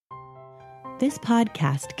This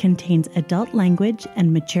podcast contains adult language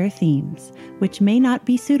and mature themes, which may not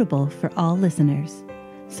be suitable for all listeners.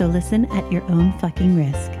 So listen at your own fucking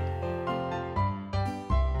risk.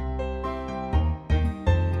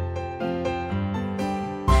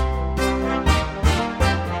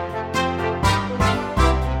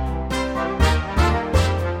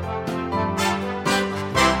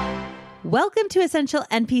 Welcome to Essential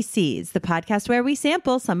NPCs, the podcast where we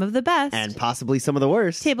sample some of the best and possibly some of the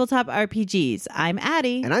worst tabletop RPGs. I'm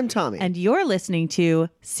Addie. And I'm Tommy. And you're listening to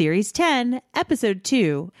Series 10, Episode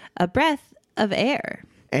 2, A Breath of Air.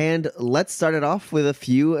 And let's start it off with a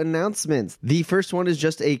few announcements. The first one is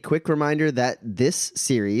just a quick reminder that this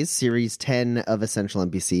series, Series 10 of Essential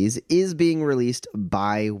NPCs, is being released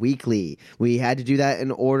bi-weekly. We had to do that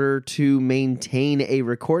in order to maintain a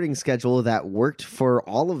recording schedule that worked for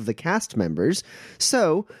all of the cast members.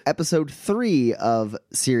 So, Episode 3 of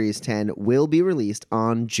Series 10 will be released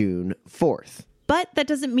on June 4th. But that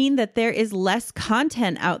doesn't mean that there is less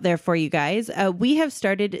content out there for you guys. We have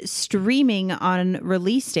started streaming on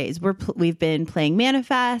release days. We've been playing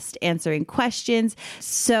Manifest, answering questions.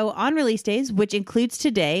 So on release days, which includes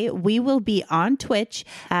today, we will be on Twitch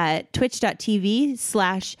at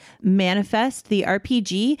twitch.tv/manifest the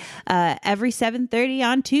RPG every 7:30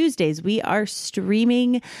 on Tuesdays. We are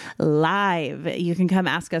streaming live. You can come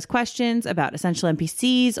ask us questions about Essential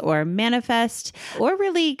NPCs or Manifest or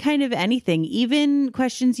really kind of anything, even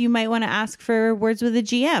questions you might want to ask for Words with a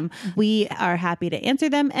GM. We are happy to answer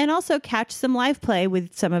them and also catch some live play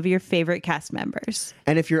with some of your favorite cast members.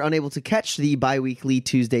 And if you're unable to catch the bi-weekly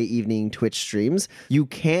Tuesday evening Twitch streams, you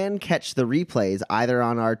can catch the replays either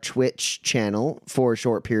on our Twitch channel for a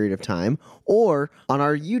short period of time or on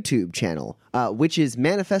our YouTube channel, which is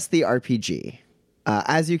Manifest the RPG.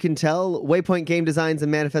 As you can tell, Waypoint Game Designs and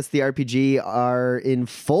Manifest the RPG are in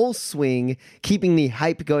full swing, keeping the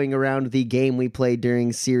hype going around the game we played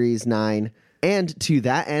during Series 9. And to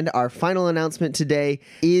that end, our final announcement today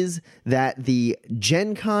is that the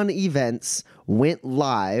Gen Con events went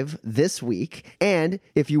live this week. And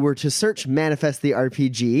if you were to search Manifest the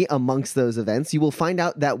RPG amongst those events, you will find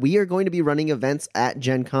out that we are going to be running events at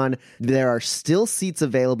Gen Con. There are still seats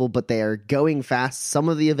available, but they are going fast. Some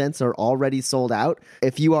of the events are already sold out.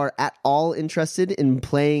 If you are at all interested in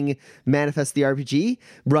playing Manifest the RPG,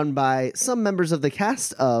 run by some members of the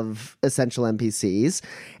cast of Essential NPCs,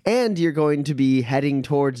 and you're going to be heading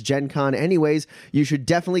towards Gen Con anyways, you should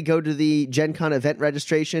definitely go to the Gen Con event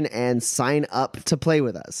registration and sign up to play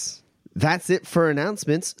with us. That's it for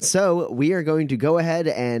announcements. So we are going to go ahead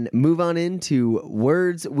and move on into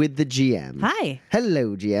Words with the GM. Hi.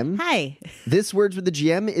 Hello, GM. Hi. This Words with the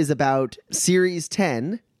GM is about Series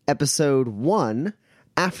 10, Episode 1,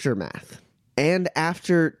 Aftermath. And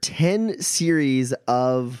after 10 series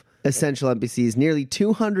of Essential NPCs, nearly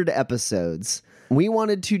 200 episodes, we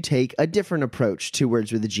wanted to take a different approach to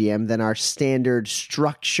Words with the GM than our standard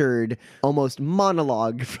structured, almost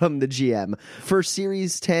monologue from the GM. For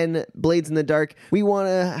Series 10, Blades in the Dark, we want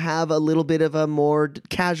to have a little bit of a more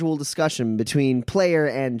casual discussion between player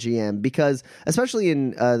and GM, because especially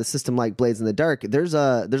in the system like Blades in the Dark, there's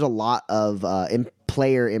a lot of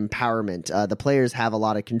player empowerment. The players have a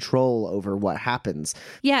lot of control over what happens.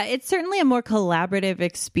 Yeah, it's certainly a more collaborative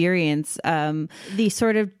experience. The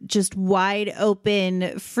sort of just wide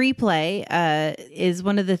open free play is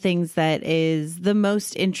one of the things that is the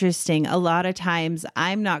most interesting. A lot of times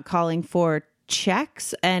I'm not calling for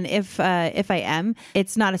checks, and if I am,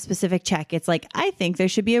 it's not a specific check. It's like, I think there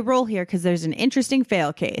should be a roll here because there's an interesting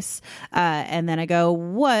fail case. And then I go,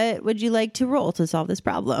 what would you like to roll to solve this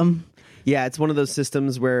problem? Yeah, it's one of those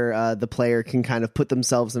systems where the player can kind of put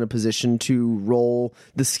themselves in a position to roll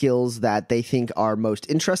the skills that they think are most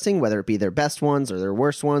interesting, whether it be their best ones or their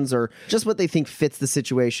worst ones, or just what they think fits the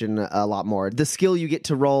situation a lot more. The skill you get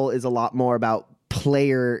to roll is a lot more about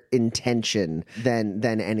player intention than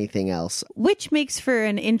anything else, which makes for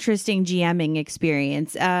an interesting GMing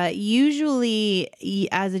experience. Usually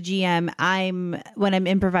as a GM, when I'm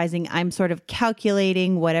improvising, I'm sort of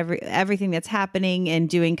calculating everything that's happening and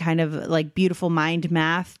doing kind of like beautiful mind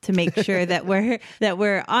math to make sure that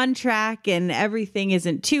we're on track and everything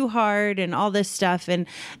isn't too hard and all this stuff. And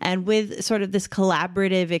with sort of this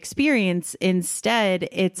collaborative experience, instead,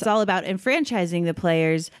 it's all about enfranchising the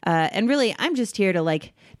players. And really, I'm just here to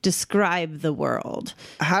like describe the world.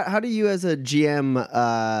 How do you as a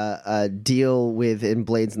GM deal with in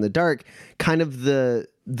Blades in the Dark kind of the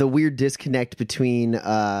the weird disconnect between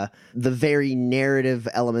the very narrative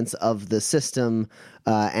elements of the system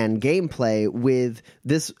and gameplay with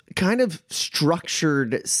this kind of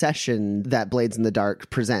structured session that Blades in the Dark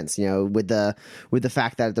presents, with the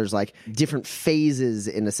fact that there's like different phases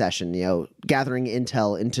in a session, gathering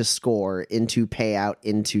intel into score, into payout,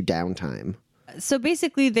 into downtime. So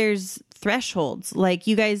basically there's thresholds. Like,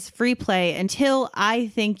 you guys free play until I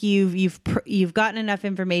think you've gotten enough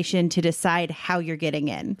information to decide how you're getting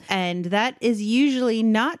in. And that is usually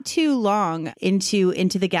not too long into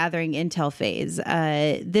the gathering intel phase.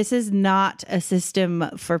 This is not a system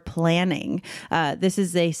for planning. This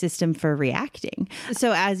is a system for reacting.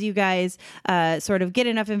 So as you guys sort of get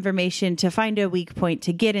enough information to find a weak point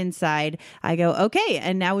to get inside, I go, okay,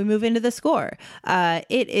 and now we move into the score.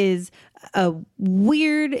 It is a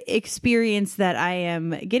weird experience that I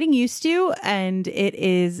am getting used to, and it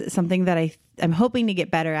is something that I'm hoping to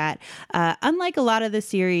get better at. Unlike a lot of the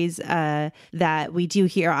series that we do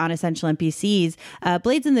here on Essential NPCs,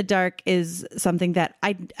 Blades in the Dark is something that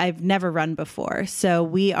I've never run before. So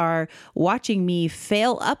we are watching me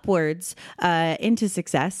fail upwards into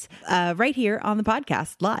success right here on the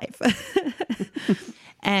podcast live.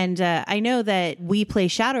 And I know that we play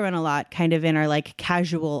Shadowrun a lot, kind of in our like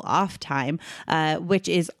casual off time, which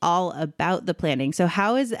is all about the planning. So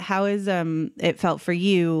how is it felt for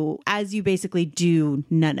you as you basically do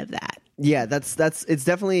none of that? Yeah, it's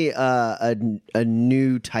definitely a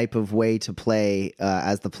new type of way to play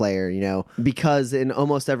as the player, because in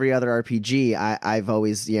almost every other RPG, I've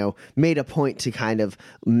always, made a point to kind of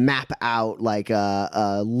map out like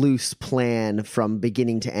a loose plan from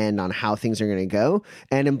beginning to end on how things are going to go.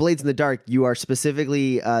 And in Blades in the Dark, you are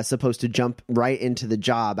specifically supposed to jump right into the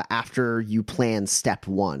job after you plan step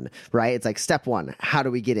one, right? It's like step one, how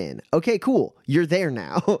do we get in? Okay, cool. You're there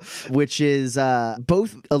now, which is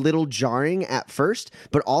both a little jarring at first,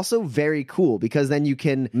 but also very cool because then you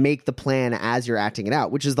can make the plan as you're acting it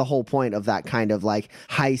out, which is the whole point of that kind of like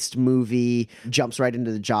heist movie, jumps right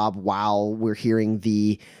into the job while we're hearing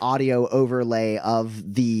the audio overlay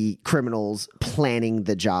of the criminals planning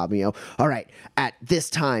the job. All right, at this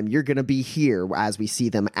time, you're going to be here, as we see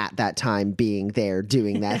them at that time being there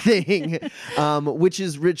doing that thing, which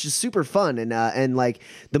is super fun. And like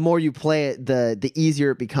the more you play it, the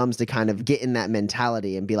easier it becomes to kind of get in that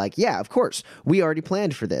mentality and be like, yeah, of course, we already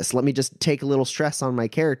planned for this. Let me just take a little stress on my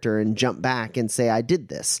character and jump back and say I did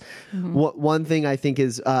this. Mm-hmm. One thing I think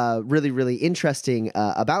is really, really interesting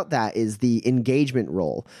about that is the engagement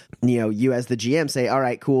role. You as the GM say, all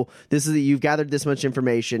right, cool. You've gathered this much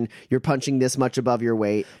information. You're punching this much above your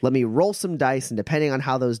weight. Let me roll some dice, and depending on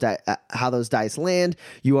how those dice land,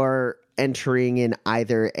 you are entering in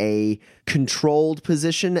either a controlled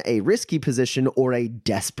position, a risky position, or a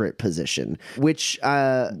desperate position. Which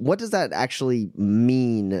what does that actually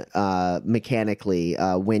mean mechanically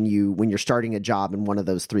when you're starting a job in one of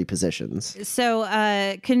those three positions? So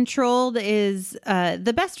controlled is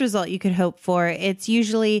the best result you could hope for. It's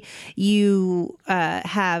usually you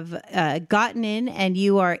have gotten in and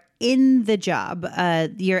you are in the job.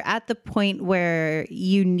 You're at the point where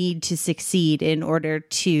you need to succeed in order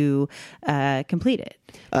to complete it.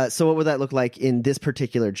 So what would that look like in this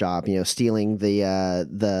particular job? Stealing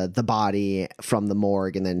the body from the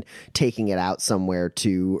morgue and then taking it out somewhere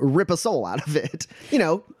to rip a soul out of it.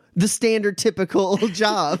 The standard typical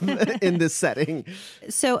job in this setting.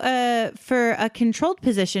 So for a controlled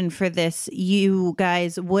position for this, you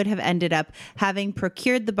guys would have ended up having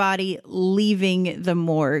procured the body, leaving the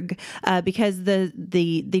morgue, because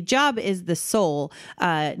the job is the soul,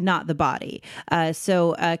 not the body.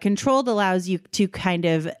 So controlled allows you to kind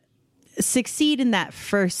of succeed in that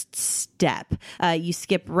first step. You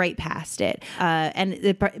skip right past it, and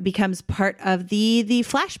it becomes part of the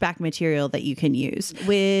flashback material that you can use.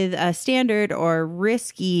 With a standard or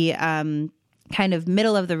risky kind of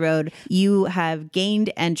middle of the road, you have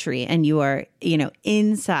gained entry and you are,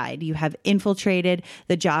 inside. You have infiltrated.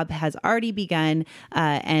 The job has already begun,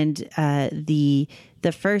 and the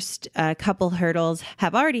first couple hurdles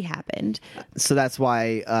have already happened. So that's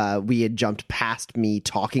why we had jumped past me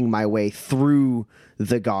talking my way through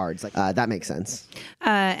the guards. That makes sense.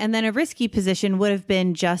 And then a risky position would have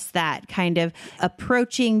been just that, kind of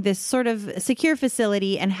approaching this sort of secure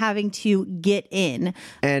facility and having to get in.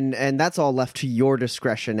 And that's all left to your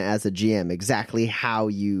discretion as a GM, exactly how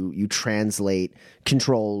you translate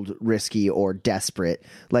controlled, risky, or desperate.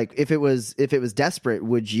 Like if it was desperate,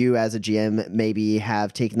 would you as a GM maybe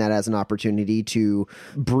have taken that as an opportunity to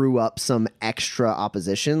brew up some extra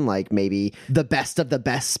opposition? Like maybe the best of the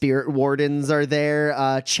best spirit wardens are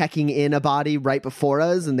there checking in a body right before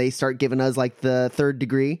us and they start giving us like the third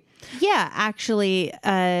degree? Yeah, actually,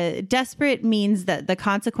 desperate means that the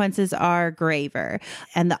consequences are graver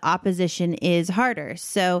and the opposition is harder.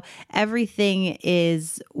 So everything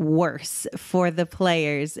is worse for the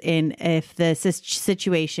players if the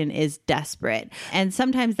situation is desperate. And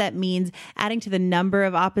sometimes that means adding to the number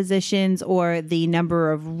of oppositions or the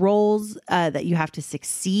number of rolls that you have to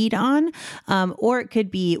succeed on. Or it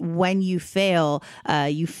could be when you fail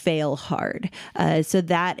hard. So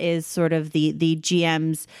that is sort of the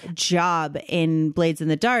GM's job in Blades in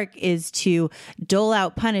the Dark, is to dole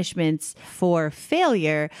out punishments for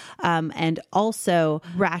failure, and also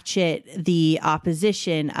ratchet the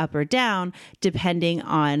opposition up or down depending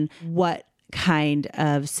on what kind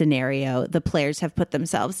of scenario the players have put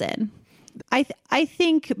themselves in. I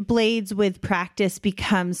think Blades with practice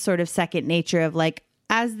becomes sort of second nature of like,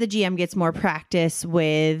 as the GM gets more practice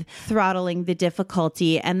with throttling the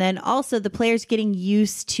difficulty, and then also the players getting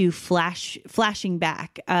used to flashing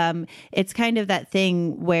back. It's kind of that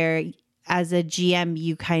thing where as a GM,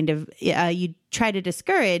 you kind of, you try to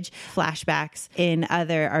discourage flashbacks in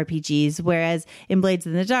other RPGs, whereas in Blades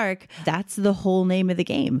in the Dark, that's the whole name of the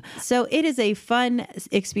game. So it is a fun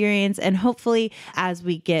experience, and hopefully as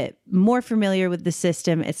we get more familiar with the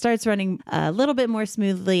system, it starts running a little bit more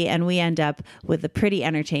smoothly, and we end up with a pretty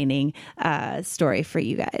entertaining story for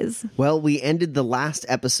you guys. Well, we ended the last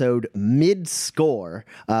episode mid-score.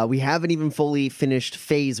 We haven't even fully finished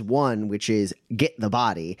phase 1, which is get the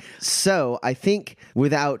body. So I think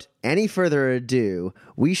without any further ado,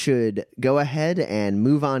 we should go ahead and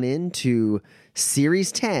move on into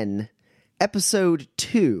Series 10, Episode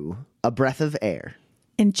 2, A Breath of Air.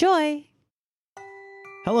 Enjoy!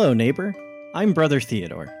 Hello, neighbor. I'm Brother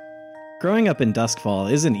Theodore. Growing up in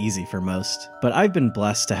Duskfall isn't easy for most, but I've been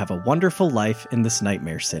blessed to have a wonderful life in this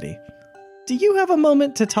nightmare city. Do you have a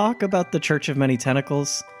moment to talk about the Church of Many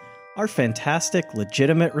Tentacles? Our fantastic,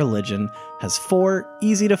 legitimate religion has 4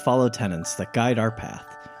 easy-to-follow tenets that guide our path.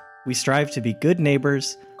 We strive to be good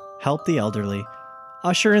neighbors, help the elderly,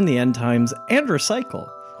 usher in the end times, and recycle.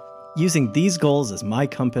 Using these goals as my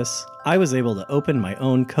compass, I was able to open my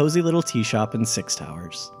own cozy little tea shop in Six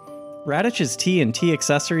Towers. Radich's Tea and Tea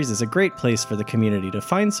Accessories is a great place for the community to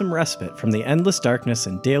find some respite from the endless darkness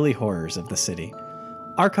and daily horrors of the city.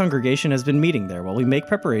 Our congregation has been meeting there while we make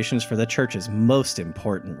preparations for the church's most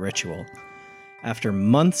important ritual. After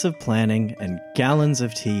months of planning and gallons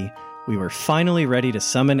of tea, we were finally ready to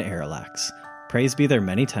summon Aerolax, praise be their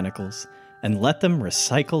many tentacles, and let them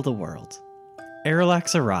recycle the world.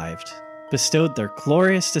 Aerolax arrived, bestowed their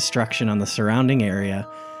glorious destruction on the surrounding area,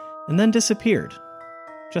 and then disappeared.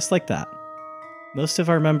 Just like that. Most of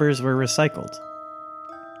our members were recycled.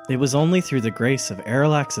 It was only through the grace of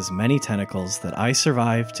Aerolax's many tentacles that I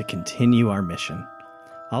survived to continue our mission.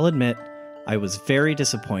 I'll admit, I was very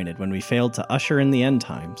disappointed when we failed to usher in the end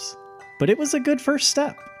times, but it was a good first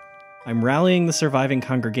step. I'm rallying the surviving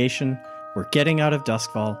congregation, we're getting out of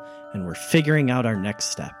Duskfall, and we're figuring out our next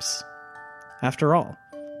steps. After all,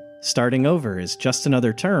 starting over is just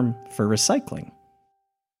another term for recycling.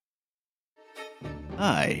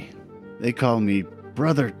 Hi, they call me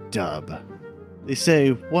Brother Dub. They say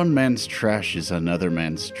one man's trash is another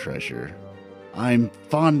man's treasure. I'm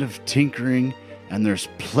fond of tinkering, and there's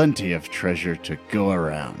plenty of treasure to go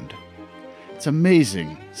around. It's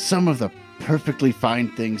amazing, some of the perfectly fine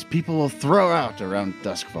things people will throw out around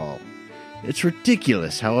Duskfall. It's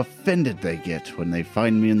ridiculous how offended they get when they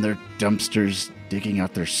find me in their dumpsters digging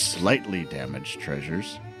out their slightly damaged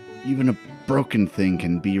treasures. Even a broken thing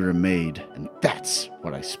can be remade, and that's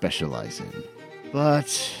what I specialize in.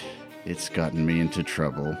 But it's gotten me into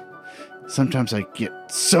trouble. Sometimes I get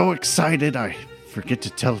so excited I forget to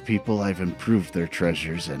tell people I've improved their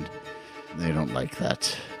treasures, and they don't like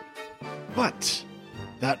that. But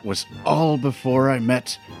that was all before I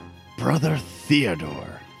met Brother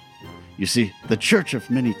Theodore. You see, the Church of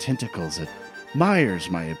Many Tentacles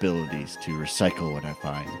admires my abilities to recycle what I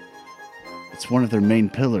find. It's one of their main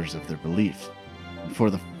pillars of their belief. And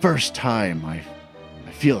for the first time, I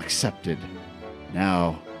feel accepted.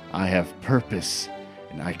 Now I have purpose,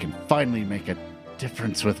 and I can finally make a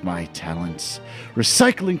difference with my talents,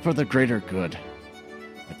 recycling for the greater good.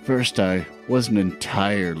 At first, I wasn't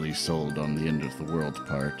entirely sold on the end of the world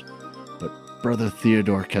part, but Brother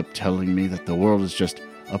Theodore kept telling me that the world is just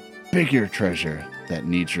a bigger treasure that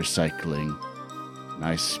needs recycling, and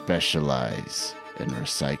I specialize in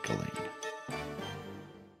recycling.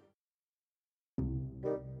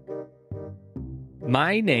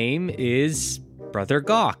 My name is Brother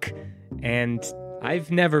Gawk, and I've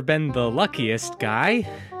never been the luckiest guy.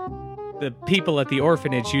 The people at the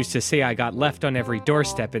orphanage used to say I got left on every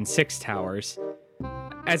doorstep in Six Towers.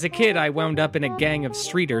 As a kid, I wound up in a gang of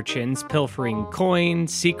street urchins pilfering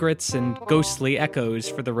coins, secrets, and ghostly echoes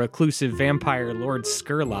for the reclusive vampire Lord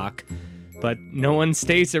Skurlock. But no one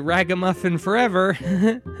stays a ragamuffin forever.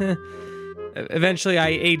 Eventually, I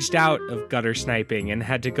aged out of gutter sniping and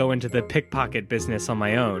had to go into the pickpocket business on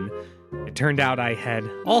my own. It turned out I had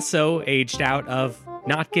also aged out of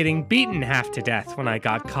not getting beaten half to death when I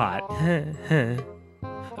got caught.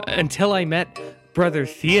 Until I met Brother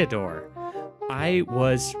Theodore. I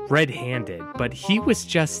was red-handed, but he was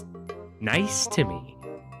just nice to me.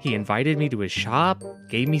 He invited me to his shop,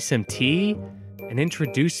 gave me some tea, and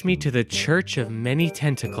introduced me to the Church of Many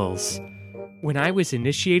Tentacles. When I was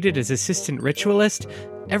initiated as assistant ritualist,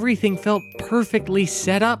 everything felt perfectly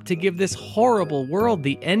set up to give this horrible world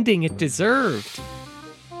the ending it deserved.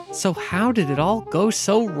 So how did it all go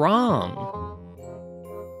so wrong?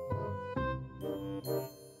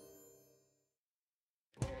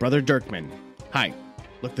 Brother Dirkman. Hi.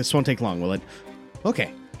 Look, this won't take long, will it?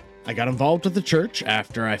 Okay. I got involved with the church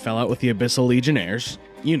after I fell out with the Abyssal Legionnaires.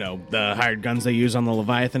 You know, the hired guns they use on the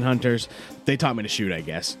Leviathan hunters. They taught me to shoot, I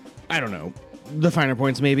guess. I don't know. The finer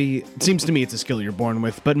points, maybe. It seems to me it's a skill you're born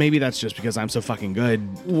with, but maybe that's just because I'm so fucking good.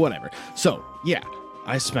 Whatever. So, yeah.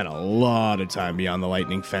 I spent a lot of time beyond the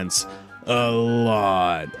lightning fence. A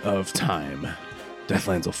lot of time.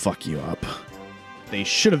 Deathlands will fuck you up. They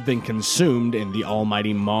should have been consumed in the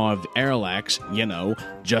almighty maw of Erlax, you know,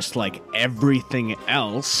 just like everything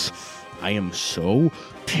else. I am so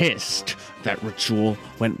pissed that ritual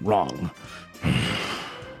went wrong.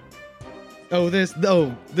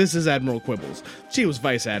 This is Admiral Quibbles. She was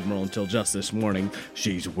Vice Admiral until just this morning.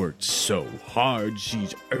 She's worked so hard,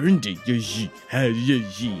 she's earned it. She has.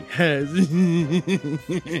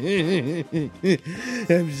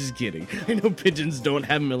 I'm just kidding. I know pigeons don't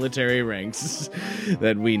have military ranks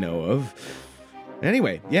that we know of.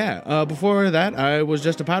 Anyway, yeah, before that, I was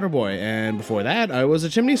just a powder boy, and before that, I was a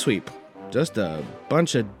chimney sweep. Just a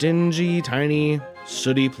bunch of dingy, tiny,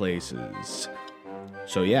 sooty places.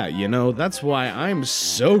 So yeah, you know, that's why I'm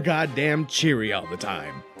so goddamn cheery all the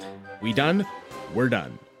time. We done? We're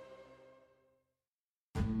done.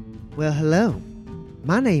 Well, hello.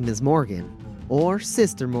 My name is Morgan, or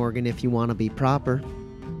Sister Morgan if you want to be proper.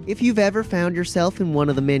 If you've ever found yourself in one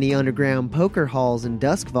of the many underground poker halls in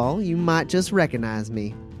Duskfall, you might just recognize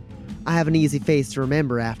me. I have an easy face to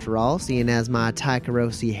remember after all, seeing as my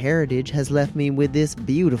Tycherosi heritage has left me with this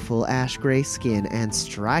beautiful ash-gray skin and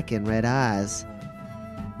striking red eyes.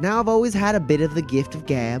 Now I've always had a bit of the gift of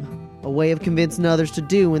gab, a way of convincing others to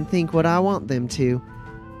do and think what I want them to.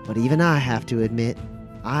 But even I have to admit,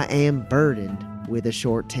 I am burdened with a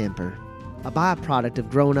short temper. A byproduct of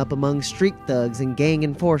growing up among street thugs and gang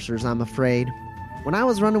enforcers, I'm afraid. When I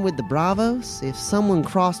was running with the Bravos, if someone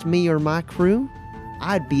crossed me or my crew,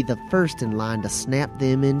 I'd be the first in line to snap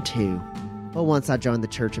them in two. But once I joined the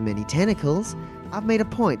Church of Many Tentacles, I've made a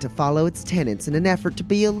point to follow its tenets in an effort to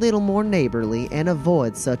be a little more neighborly and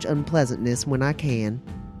avoid such unpleasantness when I can.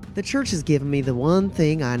 The church has given me the one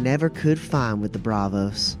thing I never could find with the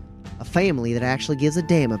Bravos. A family that actually gives a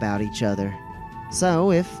damn about each other.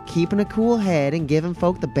 So, if keeping a cool head and giving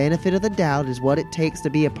folk the benefit of the doubt is what it takes to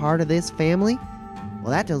be a part of this family,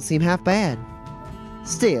 well, that don't seem half bad.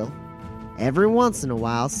 Still, every once in a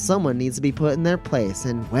while, someone needs to be put in their place,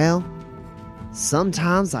 and, well,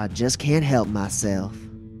 sometimes I just can't help myself.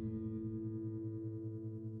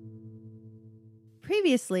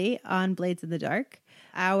 Previously on Blades in the Dark,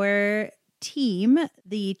 our team,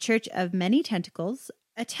 the Church of Many Tentacles,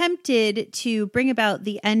 attempted to bring about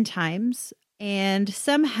the end times and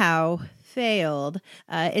somehow failed.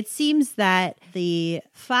 It seems that the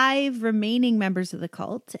 5 remaining members of the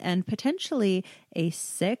cult, and potentially a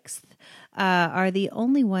 6th, are the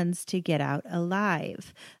only ones to get out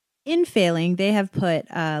alive. In failing, they have put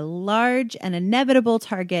a large and inevitable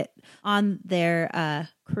target on their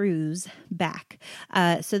crew's back.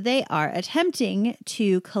 So they are attempting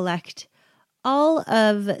to collect all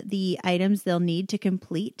of the items they'll need to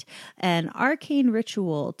complete an arcane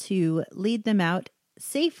ritual to lead them out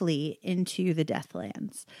safely into the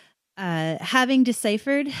Deathlands. Having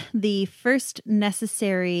deciphered the first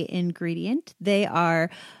necessary ingredient, they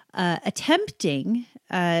are attempting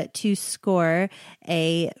to score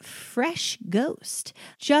a fresh ghost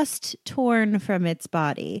just torn from its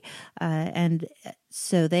body. And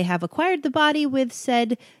so they have acquired the body with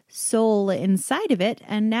said soul inside of it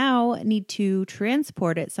and now need to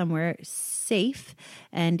transport it somewhere safe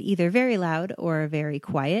and either very loud or very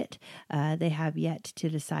quiet. They have yet to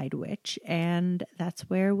decide which, and that's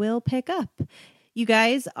where we'll pick up. You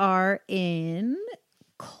guys are in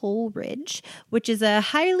Coleridge, which is a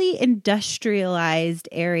highly industrialized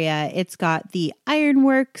area. It's got the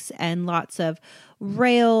ironworks and lots of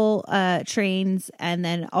rail trains, and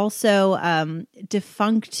then also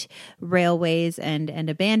defunct railways and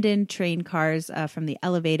abandoned train cars from the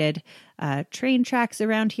elevated train tracks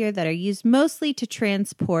around here that are used mostly to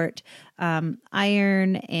transport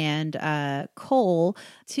iron and coal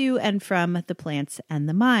to and from the plants and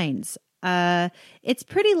the mines. It's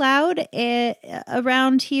pretty loud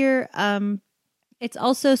around here. It's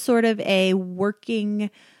also sort of a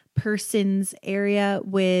working person's area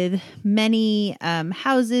with many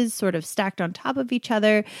houses sort of stacked on top of each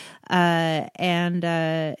other, and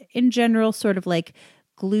in general sort of like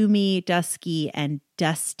gloomy, dusky, and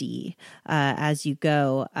dusty as you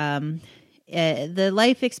go. The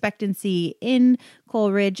life expectancy in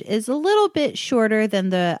Coleridge is a little bit shorter than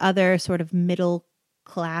the other sort of middle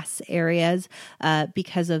class areas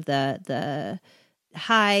because of the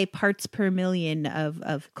high parts per million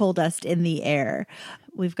of coal dust in the air.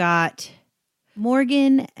 We've got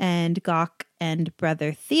Morgan and Gawk and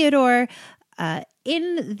Brother Theodore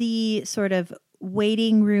in the sort of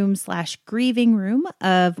waiting room / grieving room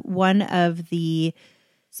of one of the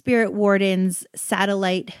Spirit Warden's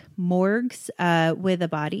satellite morgues with a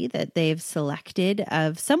body that they've selected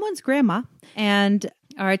of someone's grandma, and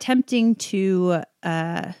are attempting to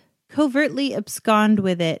covertly abscond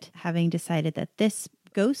with it, having decided that this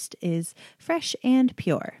ghost is fresh and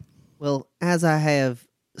pure. Well, as I have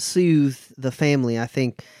soothed the family, I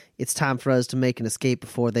think it's time for us to make an escape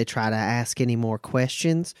before they try to ask any more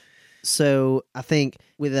questions. So I think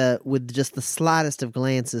with just the slightest of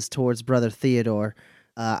glances towards Brother Theodore,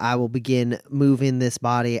 I will begin moving this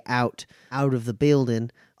body out of the building.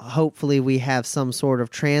 Hopefully we have some sort of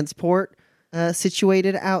transport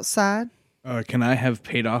situated outside. Can I have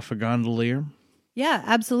paid off a gondolier? Yeah,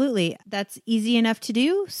 absolutely. That's easy enough to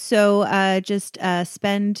do. So just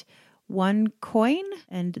spend 1 coin,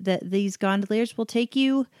 and these gondoliers will take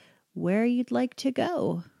you where you'd like to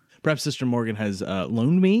go. Perhaps Sister Morgan has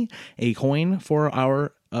loaned me a coin for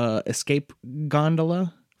our escape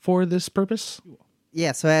gondola for this purpose.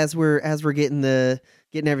 Yeah, so as we're getting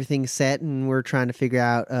everything set and we're trying to figure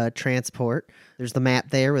out transport, there's the map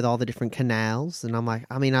there with all the different canals, and I'm like,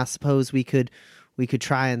 I suppose we could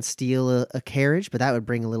try and steal a carriage, but that would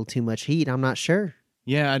bring a little too much heat. I'm not sure.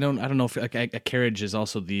 Yeah, I don't know if a carriage is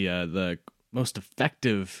also the most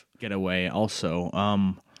effective getaway. Also,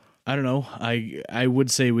 I don't know. I would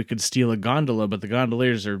say we could steal a gondola, but the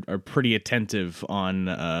gondoliers are pretty attentive on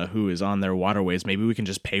who is on their waterways. Maybe we can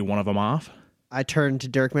just pay one of them off. I turn to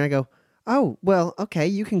Dirkman. I go, "Oh, well, okay,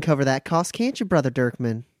 you can cover that cost, can't you, Brother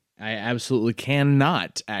Dirkman?" I absolutely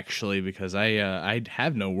cannot, actually, because I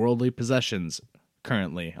have no worldly possessions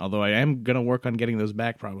currently. Although I am gonna work on getting those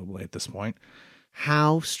back probably at this point.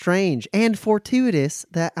 How strange and fortuitous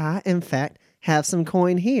that I, in fact, have some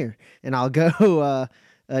coin here. And I'll go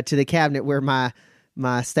to the cabinet where my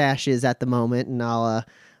stash is at the moment, and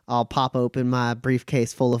I'll pop open my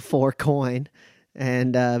briefcase full of 4 coin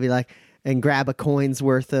and be like, and grab a coin's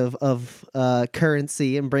worth of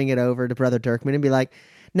currency and bring it over to Brother Dirkman and be like,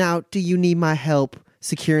 "Now, do you need my help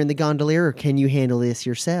securing the gondolier, or can you handle this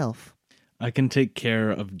yourself?" I can take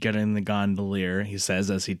care of getting the gondolier, he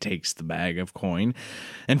says as he takes the bag of coin.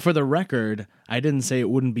 And for the record, I didn't say it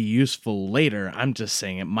wouldn't be useful later. I'm just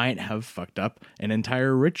saying it might have fucked up an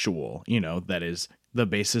entire ritual, that is the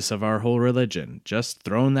basis of our whole religion. Just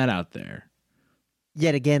throwing that out there.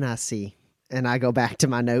 Yet again, I see. And I go back to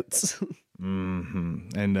my notes.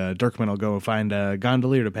 Mm-hmm. And Dirkman will go find a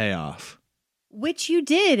gondolier to pay off. Which you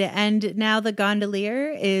did. And now the gondolier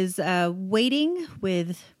is waiting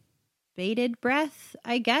with bated breath,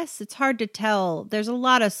 I guess. It's hard to tell. There's a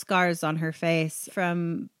lot of scars on her face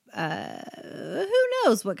from who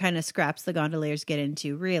knows what kind of scraps the gondoliers get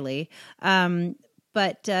into, really.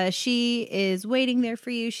 But she is waiting there for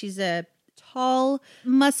you. She's a tall,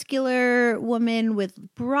 muscular woman with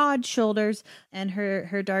broad shoulders, and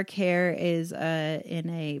her dark hair is in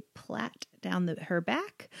a plait down her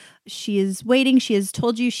back. She is waiting. She has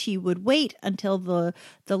told you she would wait until the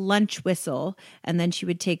lunch whistle, and then she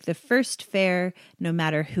would take the first fare, no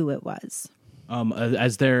matter who it was.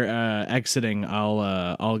 As they're exiting,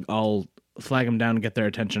 I'll flag them down and get their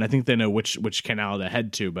attention. I think they know which canal to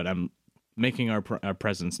head to, but I'm making our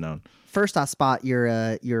presence known. First, I spot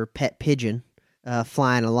your pet pigeon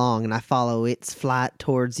flying along, and I follow its flight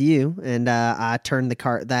towards you, and I turn the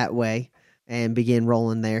cart that way and begin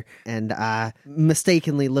rolling there. And I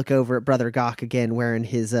mistakenly look over at Brother Gawk again, wearing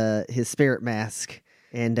his spirit mask,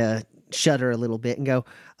 and shudder a little bit and go,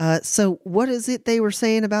 "So what is it they were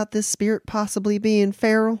saying about this spirit possibly being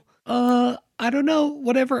feral?" I don't know,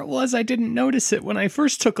 whatever it was, I didn't notice it when I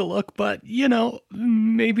first took a look, but,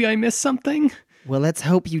 maybe I missed something. Well, let's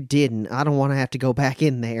hope you didn't. I don't want to have to go back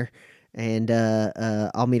in there. And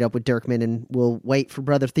I'll meet up with Dirkman, and we'll wait for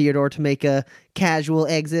Brother Theodore to make a casual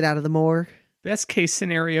exit out of the morgue. Best case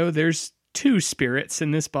scenario, there's 2 spirits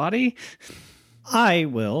in this body. I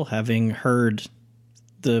will, having heard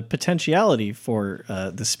the potentiality for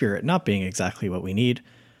the spirit not being exactly what we need,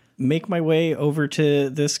 make my way over to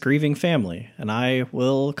this grieving family, and I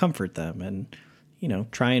will comfort them and,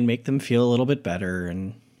 try and make them feel a little bit better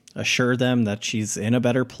and assure them that she's in a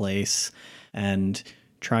better place, and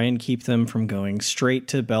try and keep them from going straight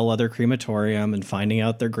to Bellwether Crematorium and finding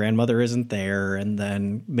out their grandmother isn't there, and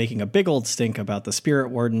then making a big old stink about the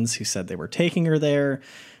spirit wardens who said they were taking her there,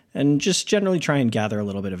 and just generally try and gather a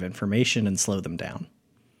little bit of information and slow them down.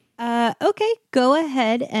 Okay, go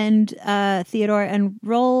ahead and Theodore, and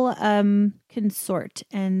roll consort,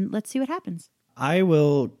 and let's see what happens. I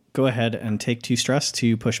will go ahead and take 2 stress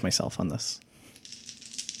to push myself on this.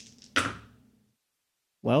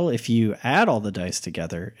 Well, if you add all the dice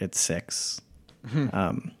together, it's 6.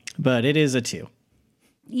 But it is a 2.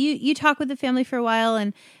 You talk with the family for a while,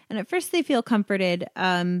 and at first they feel comforted,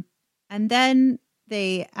 and then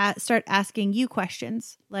they start asking you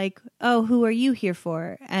questions like, oh, who are you here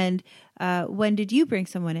for? And when did you bring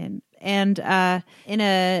someone in? And in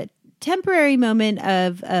a temporary moment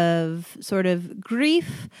of sort of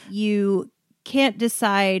grief, you can't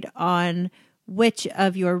decide on which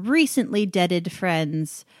of your recently deaded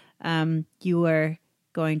friends you were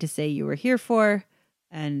going to say you were here for,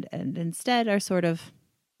 and instead are sort of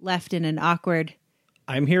left in an awkward...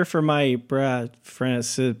 I'm here for my friend,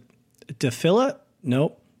 DePhilip?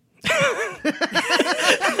 Nope.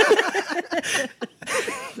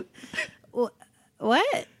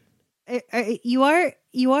 What? You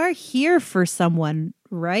are here for someone,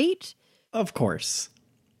 right? Of course.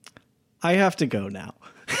 I have to go now.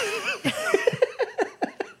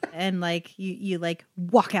 And you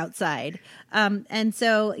walk outside. And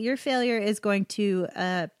so your failure is going to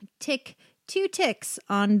tick 2 ticks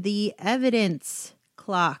on the evidence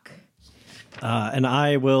clock. And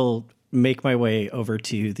I will make my way over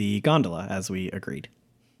to the gondola as we agreed.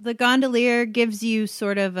 The gondolier gives you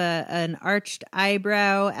sort of an arched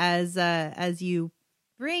eyebrow as you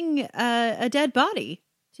bring a dead body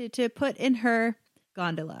to put in her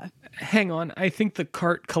gondola. Hang on, I think the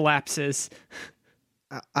cart collapses.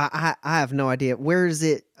 I have no idea. Where is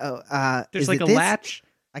it? There's is like it a this? latch.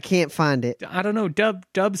 I can't find it. I don't know.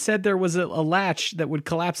 Dub said there was a latch that would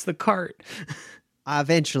collapse the cart. I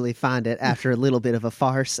eventually find it after a little bit of a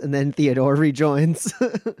farce, and then Theodore rejoins.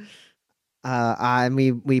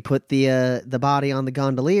 We put the body on the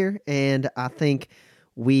gondolier, and I think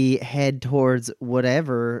we head towards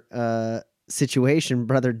whatever situation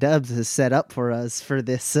Brother Dubs has set up for us for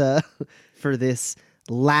this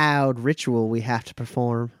loud ritual we have to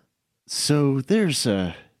perform. So there's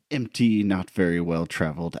a empty, not very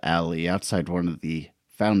well-traveled alley outside one of the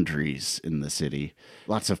foundries in the city.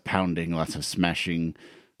 Lots of pounding, lots of smashing,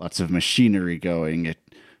 lots of machinery going. It'd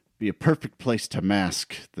be a perfect place to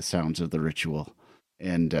mask the sounds of the ritual.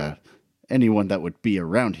 And anyone that would be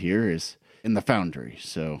around here is in the foundry,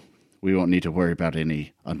 so we won't need to worry about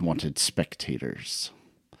any unwanted spectators.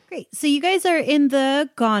 Great. So you guys are in the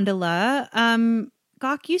gondola.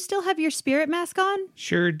 Gawk, you still have your spirit mask on?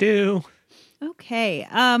 Sure do. Okay.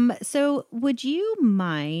 So would you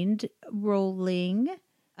mind rolling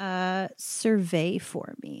a survey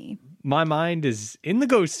for me? My mind is in the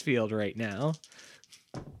ghost field right now.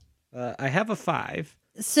 I have a 5.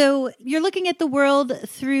 So you're looking at the world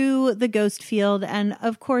through the ghost field, and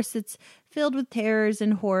of course it's filled with terrors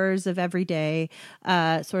and horrors of every day,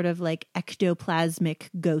 sort of like ectoplasmic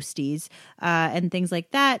ghosties and things like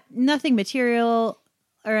that. Nothing material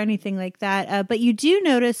or anything like that. But you do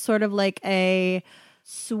notice sort of like a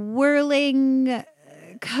swirling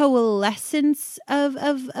coalescence of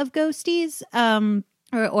ghosties,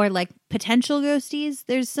 or like potential ghosties.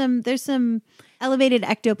 There's some elevated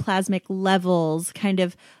ectoplasmic levels kind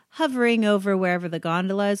of hovering over wherever the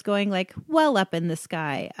gondola is going, like well up in the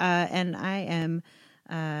sky. And I am,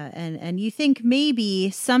 and you think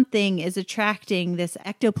maybe something is attracting this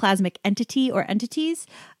ectoplasmic entity or entities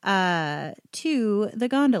to the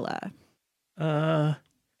gondola.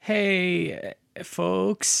 Hey,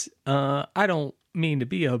 folks. I don't mean to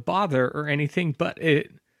be a bother or anything, but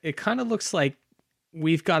it kind of looks like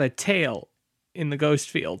we've got a tail in the ghost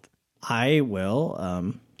field. I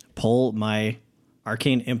will pull my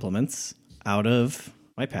arcane implements out of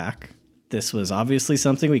my pack. This was obviously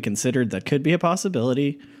something we considered that could be a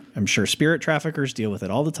possibility. I'm sure spirit traffickers deal with it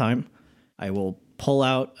all the time. I will pull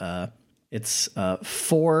out It's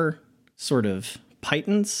 4 sort of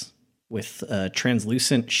pythons with a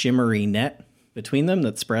translucent shimmery net between them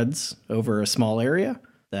that spreads over a small area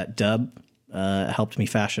that Dub helped me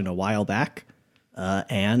fashion a while back.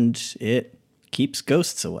 And it keeps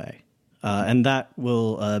ghosts away. And that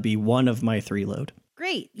will be one of my 3 load.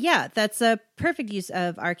 Great. Yeah, that's a perfect use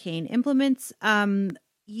of arcane implements.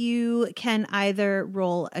 You can either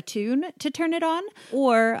roll attune to turn it on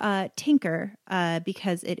or tinker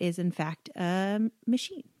because it is in fact a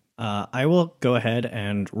machine. I will go ahead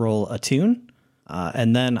and roll attune,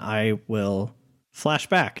 and then I will flash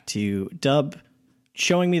back to Dub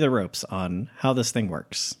showing me the ropes on how this thing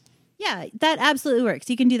works. Yeah, that absolutely works.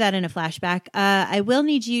 You can do that in a flashback. I will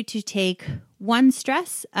need you to take 1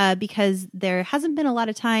 stress because there hasn't been a lot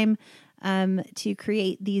of time to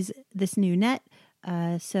create this new net.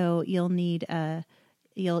 So you'll need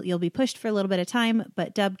you'll be pushed for a little bit of time,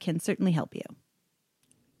 but Dub can certainly help you.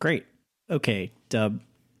 Great. Okay, Dub,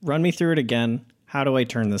 run me through it again. How do I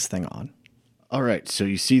turn this thing on? All right, so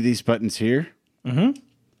you see these buttons here? Mm-hmm.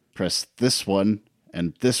 Press this one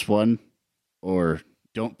and this one, or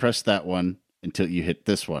don't press that one until you hit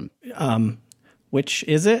this one. Which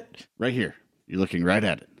is it? Right here. You're looking right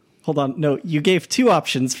at it. Hold on. No, you gave 2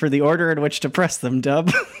 options for the order in which to press them,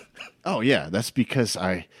 Dub. Oh, yeah, that's because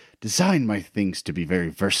I designed my things to be very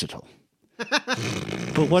versatile.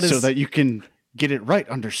 But what is... So that you can get it right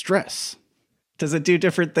under stress. Does it do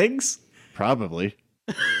different things? Probably.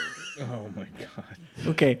 Oh my god.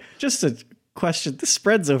 Okay, just a question. This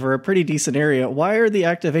spreads over a pretty decent area. Why are the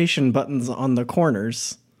activation buttons on the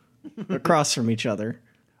corners across from each other?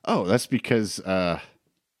 Oh, that's because,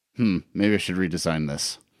 maybe I should redesign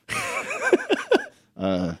this.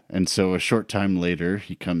 And so a short time later,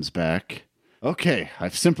 he comes back. Okay,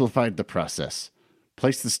 I've simplified the process.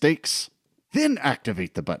 Place the stakes, then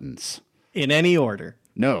activate the buttons. In any order.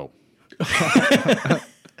 No.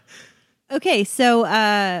 Okay, so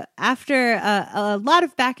after a lot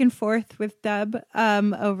of back and forth with Dub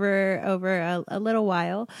over a little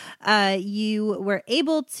while, you were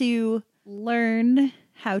able to learn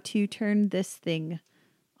how to turn this thing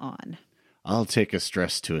on. I'll take a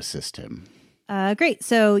stress to assist him. Great.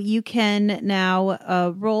 So you can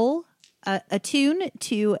now roll attune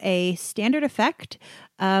to a standard effect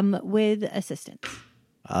with assistance.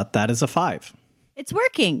 That is a 5. It's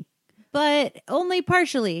working, but only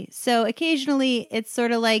partially. So occasionally it's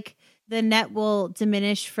sort of like the net will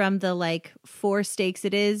diminish from the 4 stakes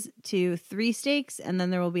it is to 3 stakes, and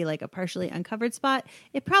then there will be a partially uncovered spot.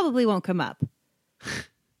 It probably won't come up,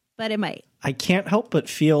 but it might. I can't help but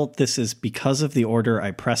feel this is because of the order I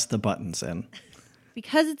pressed the buttons in.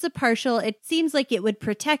 Because it's a partial, it seems like it would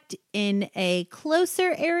protect in a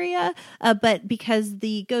closer area, but because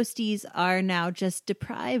the ghosties are now just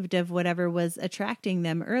deprived of whatever was attracting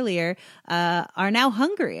them earlier, are now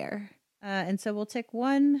hungrier. And so we'll take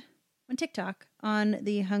one TikTok on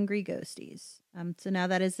the hungry ghosties. So now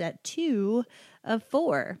that is at 2 of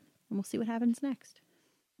 4, and we'll see what happens next.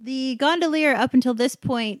 The gondolier up until this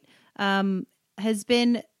point has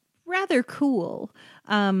been rather cool.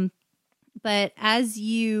 But as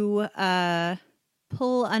you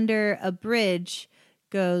pull under a bridge,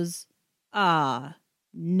 goes, nah,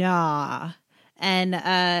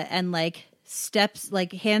 and steps,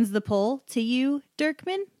 hands the pole to you,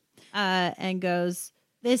 Dirkman, and goes,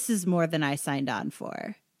 this is more than I signed on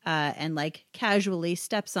for. And casually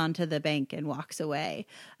steps onto the bank and walks away.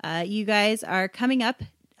 You guys are coming up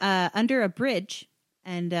under a bridge,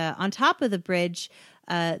 and on top of the bridge,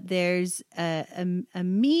 there's a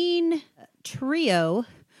mean trio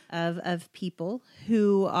of people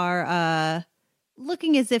who are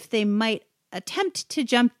looking as if they might attempt to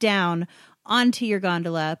jump down onto your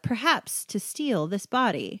gondola, perhaps to steal this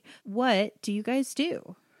body. What do you guys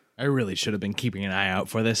do? I really should have been keeping an eye out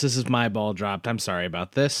for this. This is my ball dropped. I'm sorry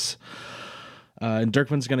about this. And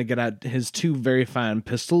Dirkman's going to get out his 2 very fine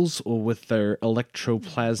pistols with their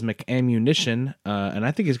electroplasmic ammunition, and I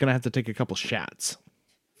think he's going to have to take a couple shots.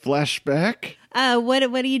 Flashback? What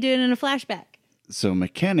are you doing in a flashback? So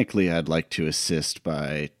mechanically, I'd like to assist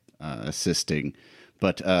by assisting,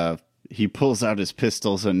 but he pulls out his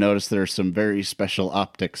pistols and notice there are some very special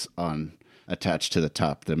optics attached to the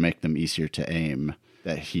top that make them easier to aim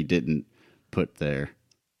that he didn't put there.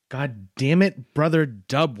 God damn it, Brother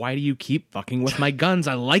Dub, why do you keep fucking with my guns?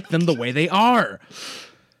 I like them the way they are.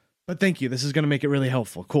 But thank you, this is going to make it really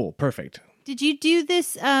helpful. Cool, perfect. Did you do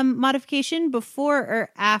this modification before or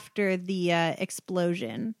after the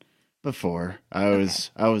explosion? Before. I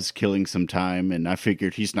was killing some time, and I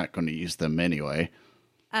figured he's not going to use them anyway.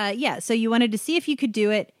 Yeah, so you wanted to see if you could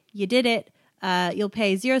do it. You did it. You'll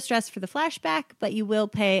pay 0 stress for the flashback, but you will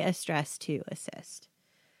pay a stress to assist.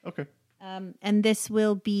 Okay. And this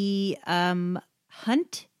will be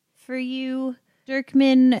hunt for you,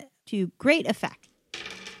 Dirkman, to great effect.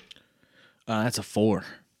 That's a 4.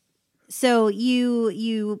 So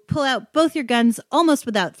you pull out both your guns almost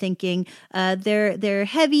without thinking. They're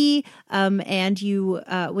heavy, and you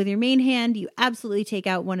with your main hand you absolutely take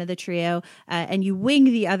out one of the trio, and you wing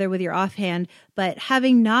the other with your offhand. But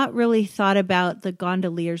having not really thought about the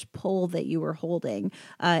gondolier's pole that you were holding,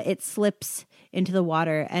 it slips into the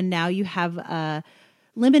water, and now you have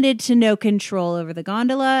limited to no control over the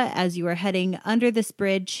gondola as you are heading under this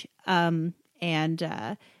bridge, and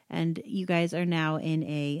you guys are now in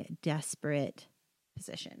a desperate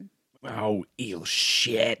position. Oh, eel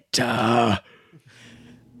shit.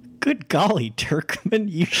 Good golly,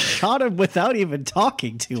 Dirkman, you shot him without even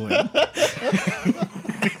talking to him.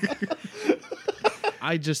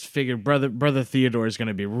 I just figured Brother Theodore is going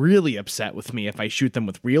to be really upset with me if I shoot them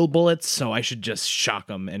with real bullets, so I should just shock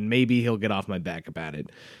him, and maybe he'll get off my back about it.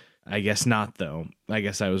 I guess not, though. I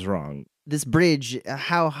guess I was wrong. This bridge,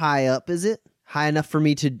 how high up is it? High enough for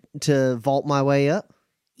me to vault my way up?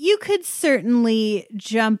 You could certainly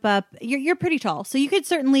jump up. You're pretty tall, so you could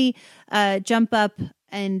certainly jump up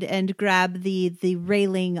and grab the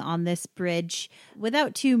railing on this bridge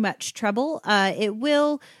without too much trouble. It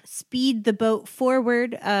will speed the boat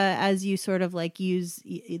forward as you sort of like use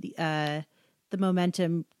the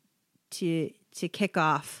momentum to kick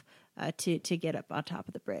off to get up on top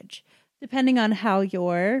of the bridge. Depending on how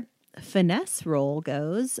your finesse roll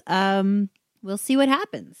goes, we'll see what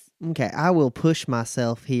happens. Okay, I will push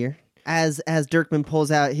myself here. As Dirkman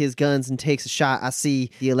pulls out his guns and takes a shot, I see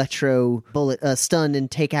the electro bullet stun and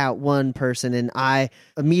take out one person, and I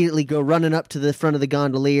immediately go running up to the front of the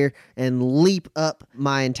gondolier and leap up.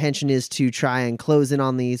 My intention is to try and close in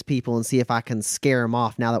on these people and see if I can scare them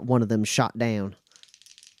off now that one of them's shot down.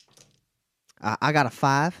 I got a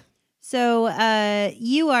 5. So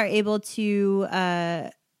you are able to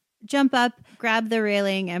jump up, grab the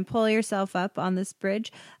railing, and pull yourself up on this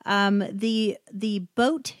bridge. The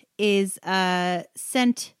boat is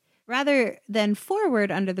sent rather than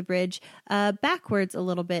forward under the bridge, backwards a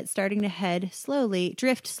little bit, starting to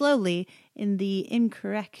drift slowly in the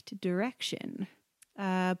incorrect direction.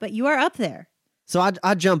 But you are up there. So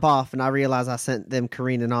I jump off and I realize I sent them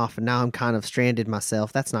careening off, and now I'm kind of stranded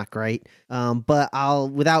myself. That's not great. But I'll,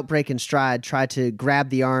 without breaking stride, try to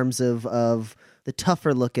grab the arms of the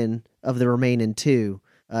tougher looking of the remaining 2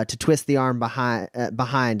 to twist the arm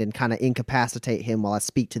behind and kind of incapacitate him while I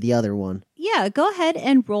speak to the other one. Yeah, go ahead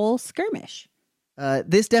and roll skirmish.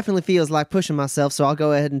 This definitely feels like pushing myself, so I'll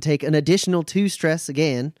go ahead and take an additional 2 stress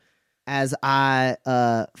again as I,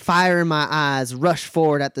 fire in my eyes, rush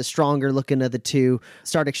forward at the stronger looking of the 2,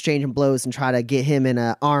 start exchanging blows and try to get him in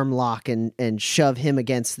an arm lock and shove him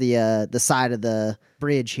against the side of the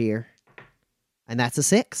bridge here. And that's a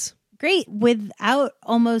 6. Great. Without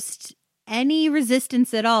almost any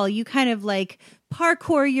resistance at all, you kind of like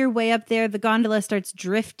parkour your way up there. The gondola starts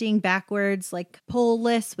drifting backwards, like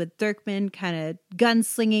poleless, with Dirkman kind of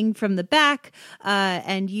gunslinging from the back.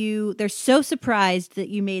 And they're so surprised that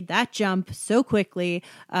you made that jump so quickly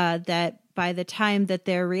that by the time that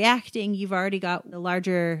they're reacting, you've already got the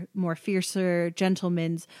larger, more fiercer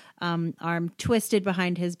gentleman's arm twisted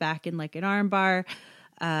behind his back in like an arm bar.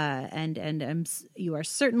 And you are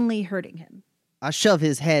certainly hurting him. I shove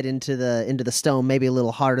his head into the stone, maybe a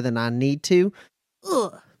little harder than I need to,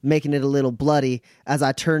 making it a little bloody as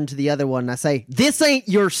I turn to the other one and I say, "This ain't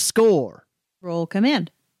your score." Roll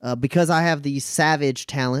command. Because I have the savage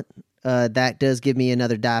talent, that does give me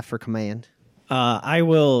another die for command. I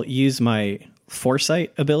will use my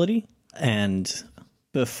foresight ability, and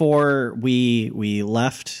before we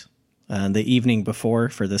left the evening before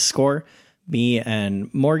for this score, me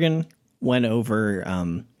and Morgan went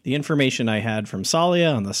over the information I had from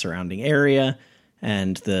Salia on the surrounding area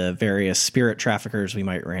and the various spirit traffickers we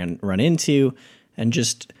might run into, and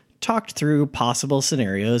just talked through possible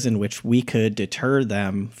scenarios in which we could deter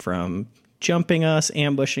them from jumping us,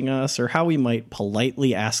 ambushing us, or how we might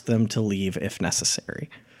politely ask them to leave if necessary.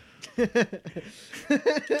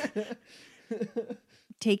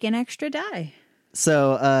 Take an extra die.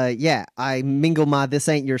 So, I mingle my "this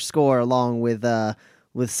ain't your score" along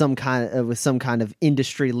with some kind of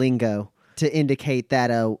industry lingo to indicate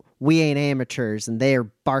that we ain't amateurs and they're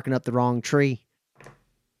barking up the wrong tree.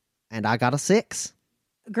 And I got a 6.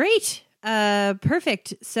 Great.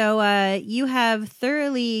 Perfect. So you have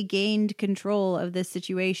thoroughly gained control of this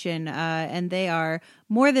situation, and they are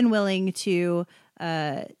more than willing to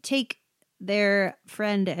take their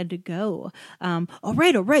friend and go. All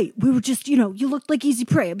right. We were just, you looked like easy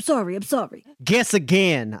prey. I'm sorry. Guess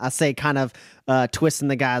again, I say, kind of twisting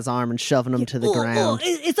the guy's arm and shoving him to the ground.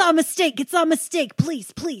 It's our mistake.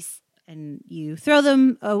 Please. And you throw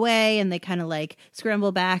them away, and they kind of like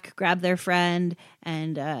scramble back, grab their friend,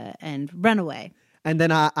 and run away. And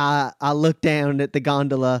then I look down at the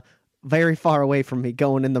gondola very far away from me,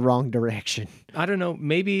 going in the wrong direction. I don't know.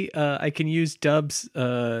 Maybe I can use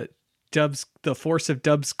the force of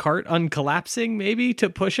Dub's cart uncollapsing, maybe, to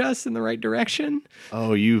push us in the right direction.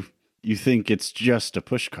 Oh, you think it's just a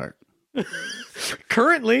push cart?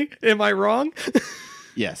 Currently, am I wrong?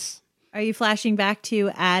 Yes. Are you flashing back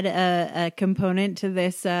to add a component to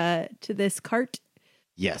this cart?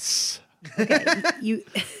 Yes. Okay,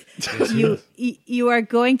 you are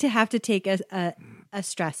going to have to take a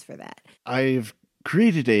stress for that. I've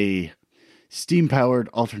created a steam-powered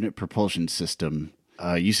alternate propulsion system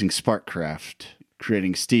using Sparkcraft,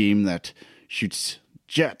 creating steam that shoots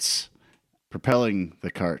jets, propelling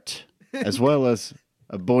the cart, as well as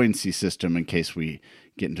a buoyancy system in case we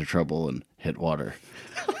get into trouble and hit water.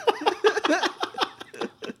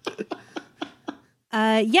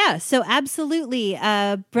 So absolutely.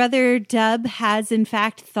 Brother Dub has in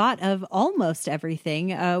fact thought of almost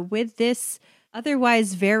everything with this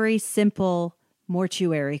otherwise very simple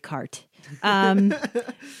mortuary cart.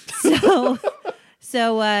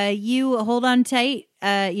 So you hold on tight,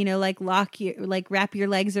 wrap your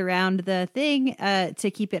legs around the thing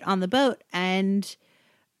to keep it on the boat, and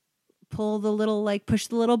push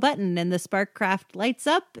the little button, and the Sparkcraft lights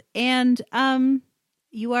up, and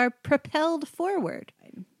you are propelled forward.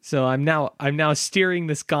 So I'm now steering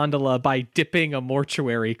this gondola by dipping a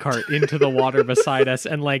mortuary cart into the water beside us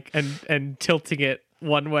and tilting it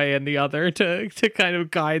one way and the other to kind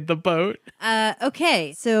of guide the boat.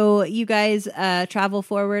 Okay, so you guys travel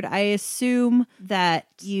forward. I assume that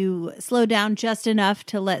you slow down just enough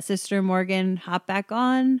to let Sister Morgan hop back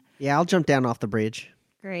on. Yeah, I'll jump down off the bridge.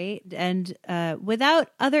 Great. And without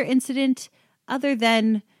other incident other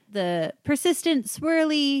than the persistent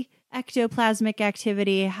swirly ectoplasmic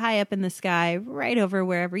activity high up in the sky, right over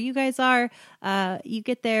wherever you guys are, you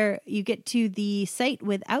get to the site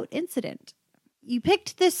without incident. You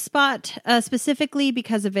picked this spot specifically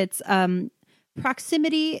because of its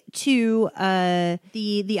proximity to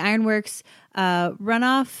the ironworks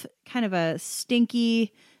runoff, kind of a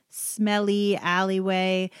stinky, smelly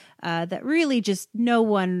alleyway that really just no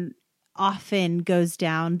one often goes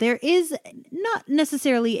down. There is not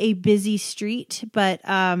necessarily a busy street, but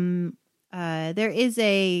there is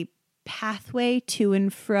a pathway to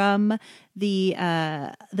and from the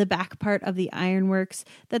back part of the ironworks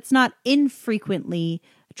that's not infrequently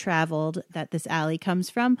traveled, that this alley comes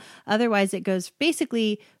from. Otherwise, it goes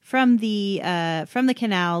basically from the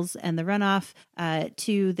canals and the runoff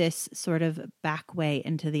to this sort of back way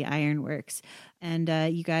into the ironworks. And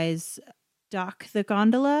you guys dock the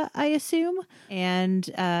gondola, I assume, and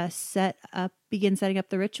begin setting up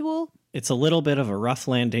the ritual. It's a little bit of a rough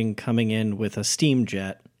landing coming in with a steam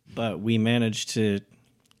jet, but we managed to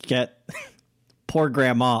get poor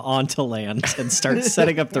grandma onto land and start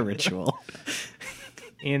setting up the ritual.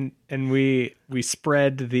 And we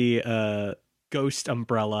spread the ghost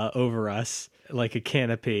umbrella over us like a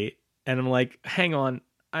canopy. And I'm like, hang on,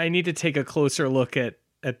 I need to take a closer look at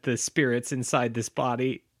the spirits inside this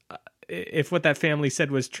body. If what that family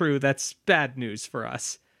said was true, that's bad news for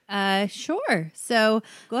us. Sure. So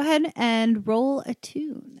go ahead and roll a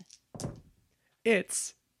tune.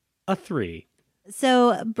 It's a 3.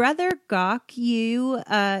 So, Brother Gawk, you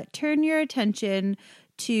turn your attention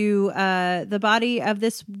to the body of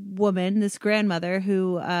this woman, this grandmother,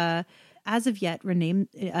 who as of yet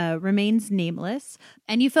remains nameless.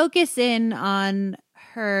 And you focus in on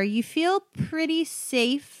her. You feel pretty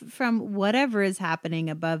safe from whatever is happening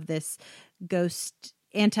above this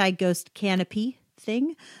anti-ghost canopy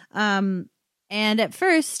thing. And at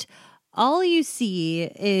first, all you see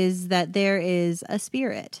is that there is a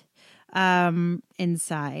spirit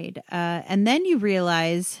inside. And then you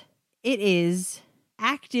realize it is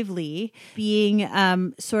actively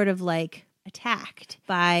being sort of like attacked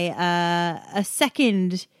by a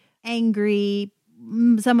second angry,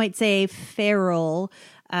 some might say feral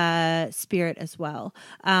spirit as well.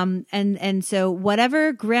 And so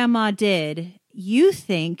whatever grandma did, you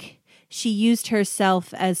think she used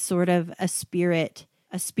herself as sort of a spirit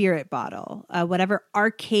bottle, whatever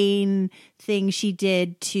arcane thing she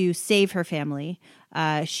did to save her family.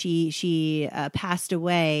 She passed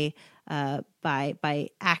away by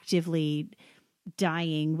actively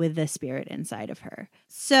dying with the spirit inside of her.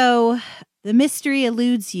 So the mystery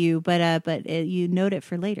eludes you, but you note it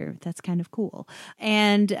for later. That's kind of cool.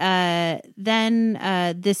 And then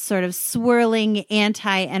this sort of swirling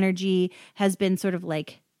anti-energy has been sort of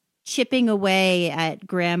like chipping away at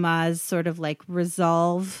Grandma's sort of like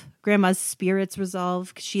resolve. Grandma's spirit's resolve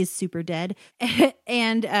because she is super dead,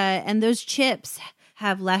 and those chips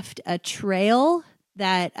have left a trail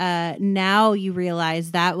that now you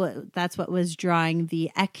realize that's what was drawing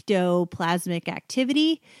the ectoplasmic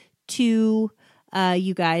activity to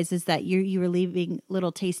you guys, is that you were leaving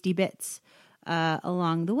little tasty bits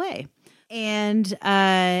along the way, and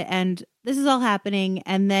this is all happening,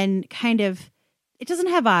 and then kind of it doesn't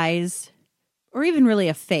have eyes or even really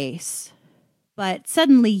a face. But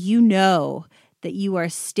suddenly you know that you are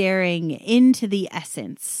staring into the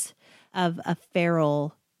essence of a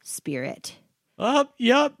feral spirit.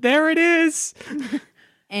 Yup, there it is.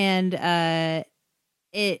 And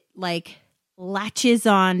it like latches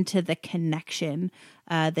on to the connection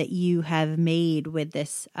that you have made with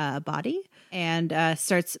this body and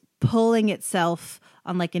starts pulling itself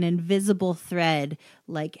on like an invisible thread,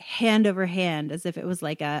 like hand over hand, as if it was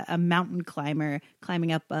like a mountain climber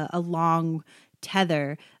climbing up a long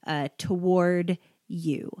tether toward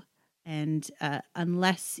you. And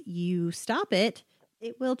unless you stop it,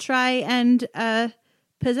 it will try and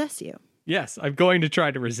possess you. Yes, I'm going to try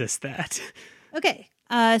to resist that. Okay,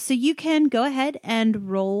 so you can go ahead and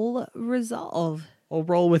roll resolve. I'll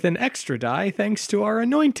roll with an extra die thanks to our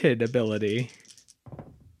anointed ability.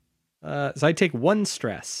 So I take 1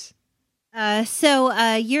 stress.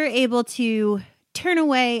 So you're able to turn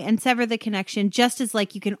away and sever the connection, just as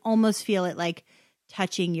like you can almost feel it like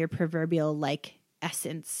touching your proverbial like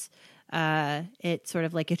essence. It sort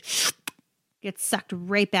of like it gets sucked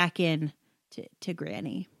right back in to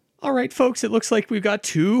Granny. All right, folks, it looks like we've got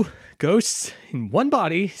 2 ghosts in one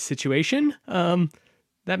body situation.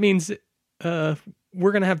 That means we're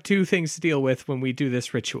going to have 2 things to deal with when we do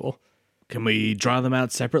this ritual. Can we draw them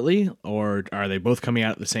out separately, or are they both coming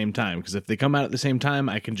out at the same time? Because if they come out at the same time,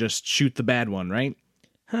 I can just shoot the bad one, right?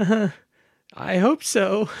 I hope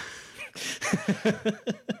so.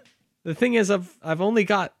 The thing is, I've only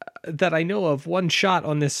got, that I know of, 1 shot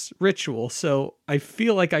on this ritual, so I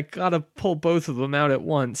feel like I gotta pull both of them out at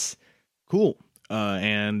once. Cool.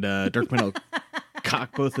 And Dirkman will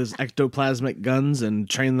cock both his ectoplasmic guns and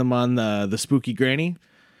train them on the spooky granny.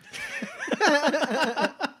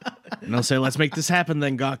 And I'll say, let's make this happen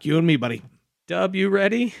then, Gawk. You and me, buddy. Dub, you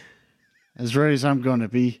ready? As ready as I'm going to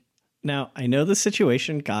be. Now, I know the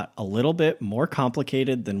situation got a little bit more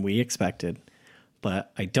complicated than we expected,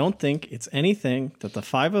 but I don't think it's anything that the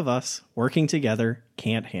 5 of us working together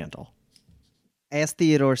can't handle. As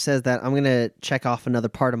Theodore says that, I'm going to check off another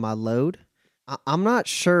part of my load. I'm not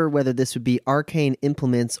sure whether this would be arcane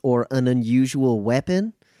implements or an unusual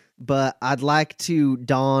weapon, but I'd like to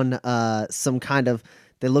don some kind of,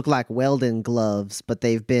 they look like welding gloves, but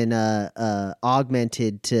they've been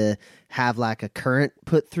augmented to have like a current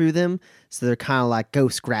put through them. So they're kind of like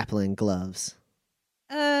ghost grappling gloves.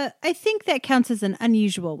 I think that counts as an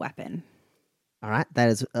unusual weapon. All right. That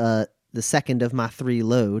is the second of my 3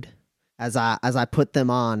 load. As I put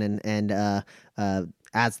them on and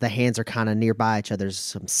as the hands are kind of nearby each other, there's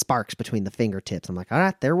some sparks between the fingertips. I'm like, all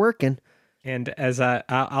right, they're working. And as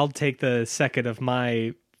I'll take the second of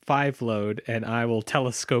my 5 load, and I will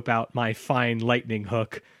telescope out my fine lightning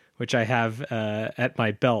hook, which I have at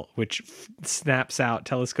my belt, which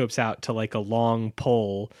telescopes out to like a long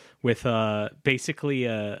pole with basically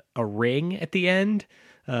a ring at the end.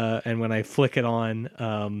 And when I flick it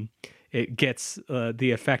on, it gets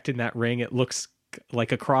the effect in that ring. It looks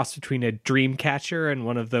like a cross between a dream catcher and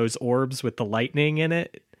one of those orbs with the lightning in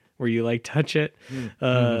it, where you like touch it.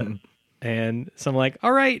 And so I'm like,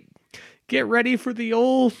 all right, get ready for the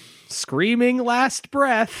old screaming last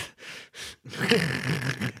breath.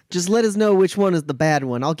 Just let us know which one is the bad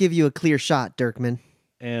one. I'll give you a clear shot, Dirkman.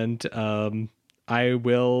 And I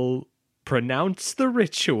will pronounce the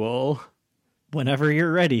ritual. Whenever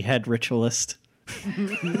you're ready, head ritualist.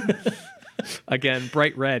 Again,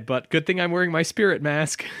 bright red, but good thing I'm wearing my spirit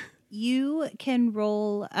mask. You can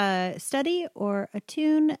roll study or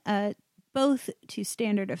attune, both to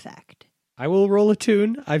standard effect. I will roll a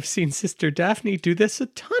tune. I've seen Sister Daphne do this a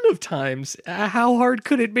ton of times. How hard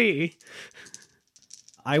could it be?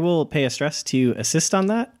 I will pay a stress to assist on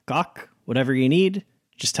that. Gawk, whatever you need,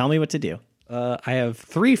 just tell me what to do. I have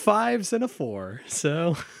 3 5s and a 4,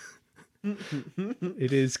 so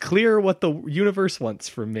it is clear what the universe wants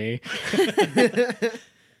from me.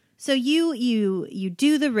 So you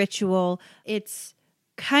do the ritual. It's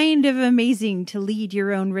kind of amazing to lead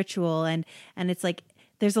your own ritual, and it's like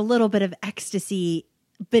there's a little bit of ecstasy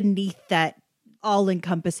beneath that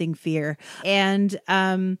all-encompassing fear. And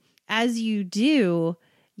as you do,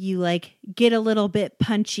 you like get a little bit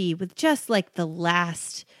punchy with just like the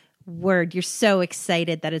last word. You're so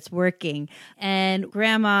excited that it's working, and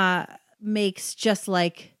Grandma makes just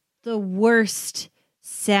like the worst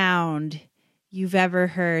sound you've ever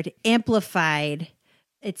heard, amplified.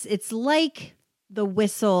 It's like the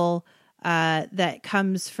whistle that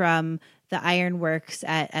comes from the ironworks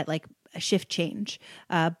at like a shift change,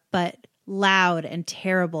 but loud and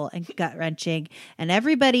terrible and gut-wrenching. And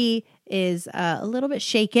everybody is a little bit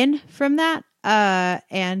shaken from that.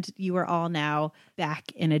 And you are all now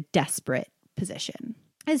back in a desperate position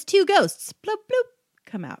as two ghosts, bloop, bloop,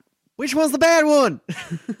 come out. Which one's the bad one?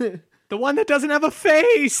 The one that doesn't have a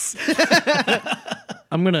face.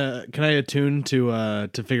 Can I attune to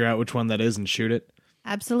figure out which one that is and shoot it?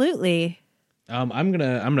 Absolutely. I'm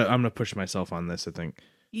gonna push myself on this, I think.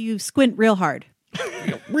 You squint real hard.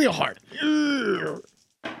 Real hard.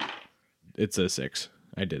 It's a 6.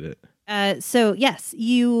 I did it. So yes,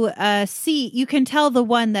 you you can tell the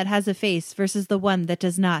one that has a face versus the one that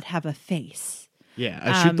does not have a face. Yeah,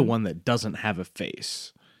 I shoot the one that doesn't have a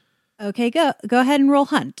face. Okay, go ahead and roll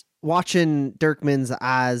hunt. Watching Dirkman's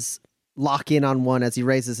eyes lock in on one as he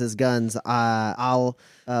raises his guns, I'll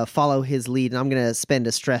follow his lead, and I'm going to spend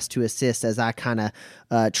a stress to assist as I kind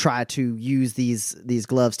of try to use these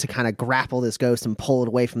gloves to kind of grapple this ghost and pull it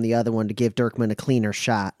away from the other one to give Dirkman a cleaner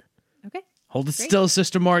shot. Okay. Hold it Great. still,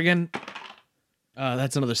 Sister Morgan.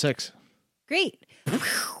 That's another 6. Great.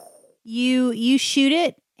 You shoot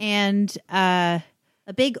it, and a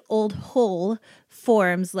big old hole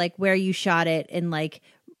forms like where you shot it, and like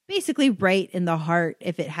basically right in the heart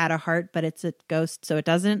if it had a heart, but it's a ghost, so it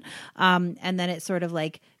doesn't. And then it sort of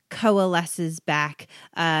like coalesces back,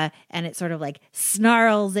 and it sort of like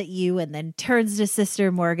snarls at you and then turns to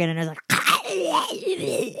Sister Morgan and is like,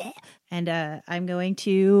 and I'm going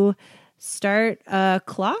to start a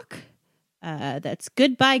clock that's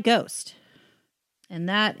goodbye ghost. And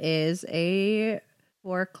that is a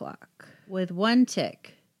 4 o'clock with 1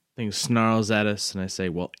 tick. Thing snarls at us, and I say,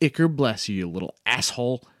 "Well, Icker bless you, you little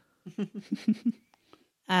asshole."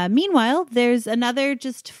 Meanwhile, there's another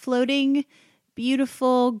just floating,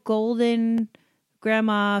 beautiful, golden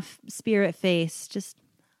grandma spirit face, just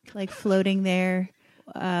like floating there.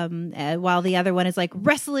 While the other one is like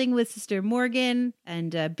wrestling with Sister Morgan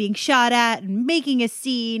and being shot at and making a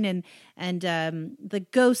scene, and the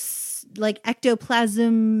ghost's like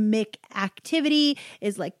ectoplasmic activity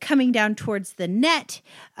is like coming down towards the net,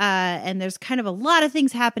 and there's kind of a lot of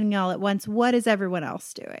things happening all at once. What is everyone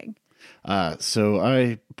else doing? So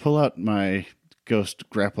I pull out my ghost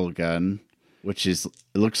grapple gun, which it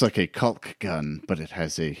looks like a caulk gun, but it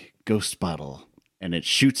has a ghost bottle. And it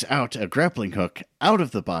shoots out a grappling hook out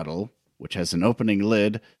of the bottle, which has an opening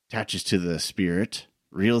lid, attaches to the spirit,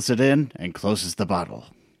 reels it in, and closes the bottle.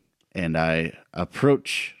 And I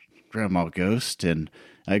approach Grandma Ghost, and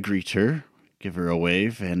I greet her, give her a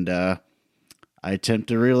wave, and I attempt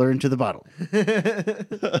to reel her into the bottle.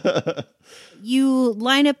 You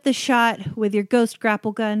line up the shot with your ghost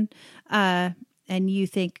grapple gun, and you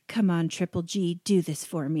think, come on, Triple G, do this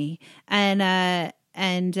for me. And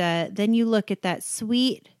then you look at that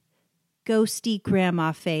sweet, ghosty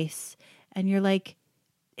grandma face, and you're like,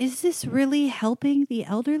 is this really helping the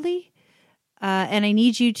elderly? And I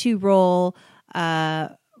need you to roll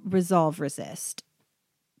resolve resist.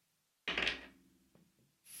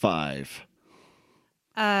 5.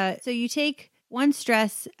 So you take 1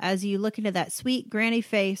 stress as you look into that sweet granny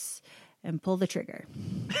face and pull the trigger.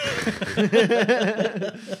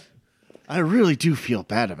 I really do feel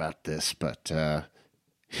bad about this, but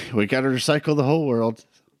we got to recycle the whole world.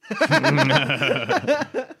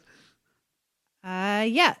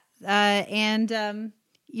 And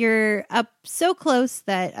you're up so close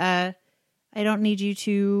that I don't need you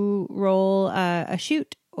to roll a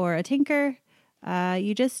shoot or a tinker.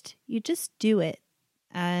 You just do it.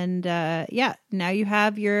 And now you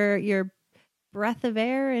have your breath of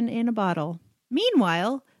air in a bottle.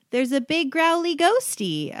 Meanwhile, there's a big growly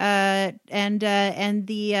ghosty, and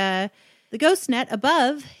the ghost net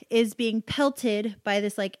above is being pelted by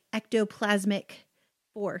this like ectoplasmic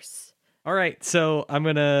force. All right, so I'm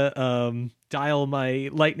gonna dial my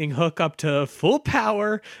lightning hook up to full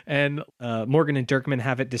power, and Morgan and Dirkman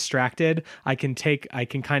have it distracted. I can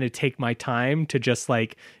kind of take my time to just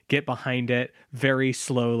like get behind it very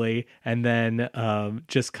slowly, and then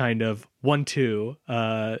just kind of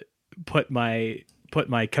 1-2 put my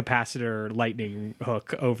capacitor lightning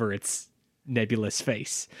hook over its nebulous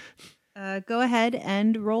face. Go ahead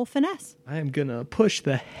and roll finesse. I am gonna push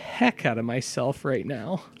the heck out of myself right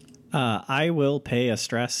now. I will pay a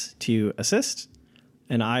stress to assist,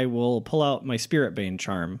 and I will pull out my Spirit Bane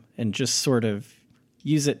charm and just sort of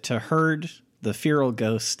use it to herd the feral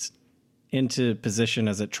ghost into position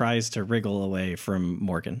as it tries to wriggle away from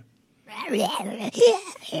Morgan.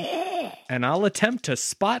 And I'll attempt to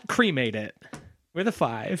spot cremate it with a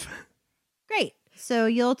 5. Great. So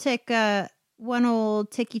you'll take one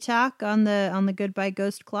old ticky tock on the goodbye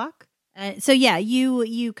ghost clock. So yeah,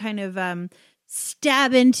 you kind of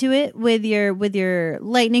stab into it with your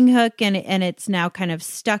lightning hook, and it's now kind of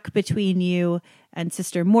stuck between you and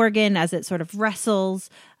Sister Morgan as it sort of wrestles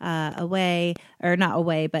away, or not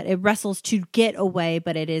away, but it wrestles to get away,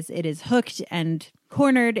 but it is hooked and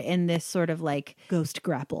cornered in this sort of like ghost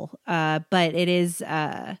grapple. But it is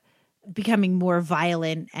becoming more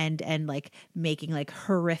violent and like making like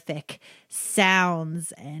horrific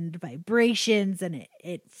sounds and vibrations, and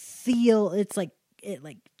it's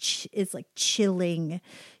like chilling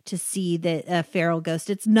to see the feral ghost.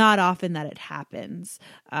 It's not often that it happens.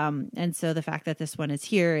 And so the fact that this one is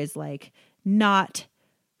here is like not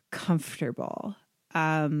comfortable.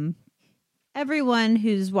 Everyone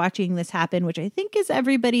who's watching this happen, which I think is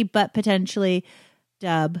everybody but potentially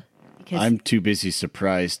Dub, because I'm too busy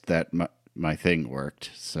surprised that my thing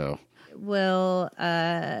worked, so will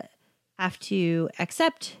have to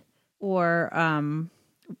accept or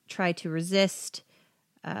try to resist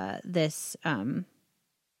this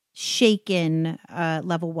shaken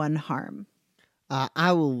level 1 harm.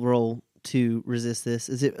 I will roll to resist this.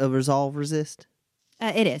 Is it a resolve resist?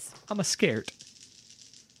 It is. I'm a scared.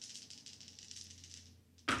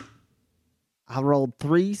 I rolled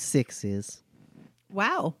 3 6s.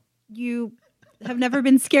 Wow. You have never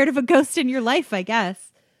been scared of a ghost in your life, I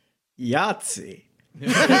guess. Yahtzee.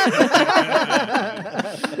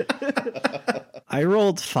 I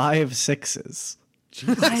rolled 5 6s.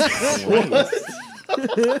 Jesus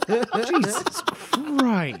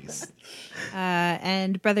Christ.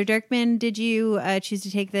 And Brother Dirkman, did you choose to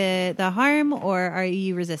take the harm, or are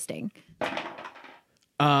you resisting?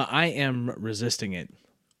 I am resisting it.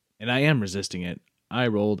 And I am resisting it. I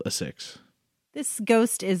rolled a 6. This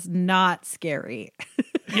ghost is not scary.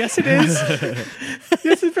 Yes, it is.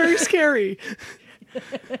 Yes, it's very scary.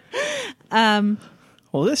 Well,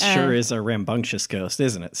 this sure is a rambunctious ghost,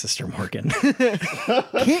 isn't it, Sister Morgan?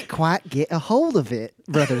 Can't quite get a hold of it,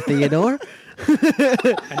 Brother Theodore.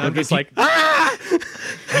 And I'm just like,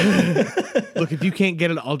 Look, if you can't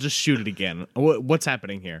get it, I'll just shoot it again. What's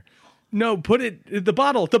happening here? no, put it, the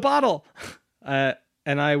bottle.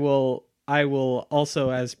 And I will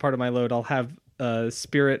also, as part of my load, I'll have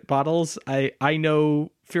spirit bottles. I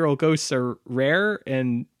know feral ghosts are rare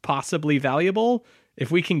and possibly valuable.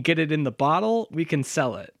 If we can get it in the bottle, we can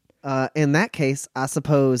sell it. In that case, I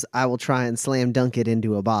suppose I will try and slam dunk it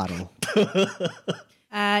into a bottle.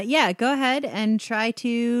 Yeah, go ahead and try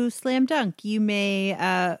to slam dunk. You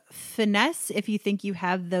may finesse if you think you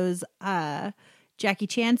have those Jackie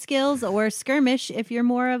Chan skills, or skirmish if you're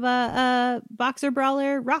more of a boxer,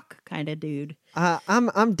 brawler, rock kind of dude.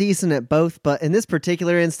 I'm decent at both, but in this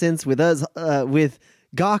particular instance, with us, with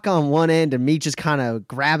Gawk on one end and me just kind of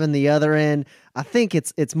grabbing the other end, I think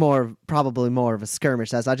it's probably more of a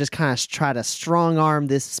skirmish, as I just kind of try to strong arm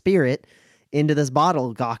this spirit into this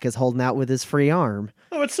bottle Gawk is holding out with his free arm.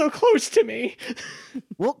 Oh, it's so close to me.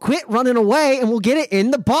 Well, quit running away and we'll get it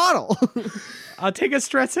in the bottle. I'll take a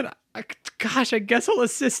stress and, gosh, I guess I'll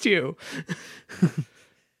assist you.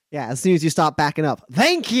 Yeah, as soon as you stop backing up.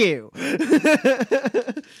 Thank you.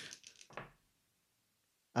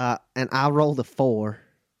 And I rolled a 4.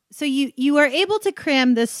 So you are able to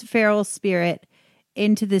cram this feral spirit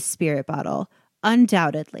into this spirit bottle,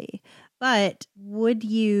 undoubtedly. But would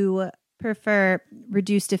you prefer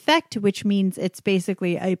reduced effect, which means it's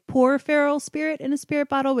basically a poor feral spirit in a spirit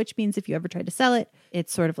bottle, which means if you ever try to sell it,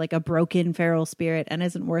 it's sort of like a broken feral spirit and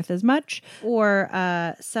isn't worth as much, or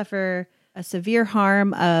suffer a severe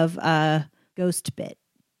harm of a ghost bit?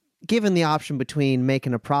 Given the option between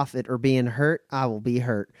making a profit or being hurt, I will be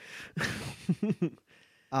hurt.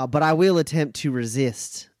 But I will attempt to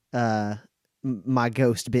resist my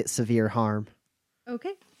ghost bit severe harm.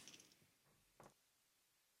 Okay.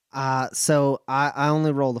 So I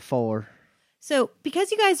only rolled a 4. So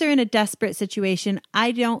because you guys are in a desperate situation,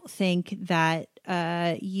 I don't think that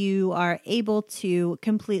you are able to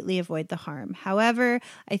completely avoid the harm. However,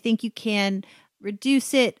 I think you can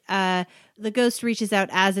reduce it. The ghost reaches out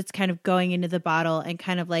as it's kind of going into the bottle and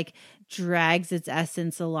kind of like drags its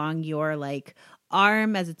essence along your like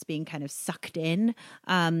arm as it's being kind of sucked in.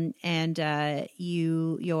 And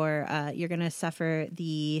you're going to suffer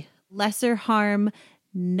the lesser harm,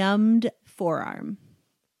 numbed forearm.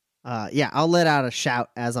 Yeah, I'll let out a shout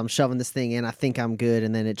as I'm shoving this thing in. I think I'm good,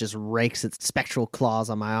 and then it just rakes its spectral claws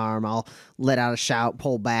on my arm. I'll let out a shout,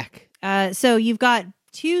 pull back. So you've got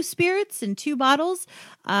 2 spirits and 2 bottles.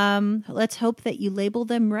 Let's hope that you label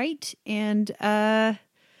them right. And I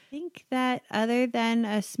think that other than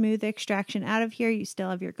a smooth extraction out of here, you still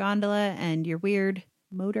have your gondola and your weird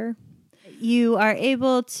motor. You are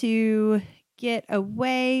able to get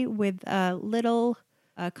away with little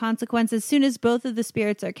consequences. As soon as both of the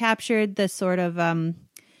spirits are captured, the sort of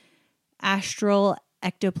astral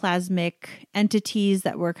ectoplasmic entities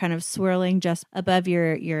that were kind of swirling just above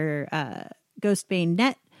your Ghostbane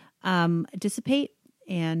net dissipate,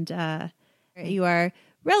 and you are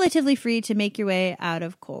relatively free to make your way out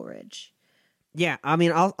of Coleridge. Yeah, I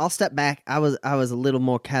mean, I'll step back. I was a little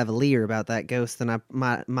more cavalier about that ghost than I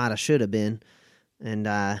might have should have been, and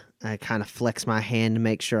I kind of flex my hand to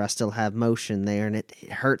make sure I still have motion there, and it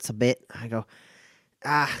hurts a bit. I go,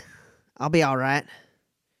 I'll be all right.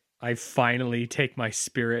 I finally take my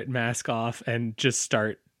spirit mask off and just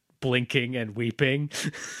start blinking and weeping.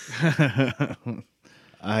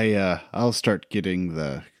 I'll start getting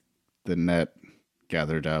the net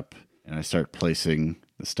gathered up, and I start placing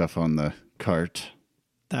the stuff on the cart.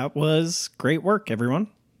 That was great work, everyone.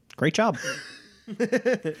 Great job.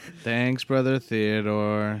 Thanks, Brother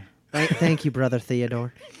Theodore. Thank you, Brother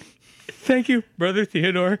Theodore. Thank you, Brother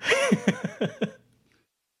Theodore.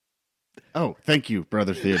 Oh, thank you,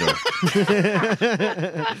 Brother Theodore.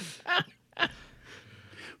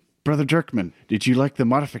 Brother Dirkman, did you like the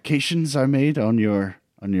modifications I made on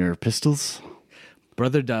your pistols?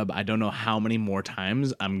 Brother Dub, I don't know how many more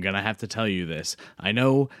times I'm going to have to tell you this. I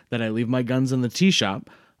know that I leave my guns in the tea shop.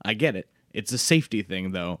 I get it. It's a safety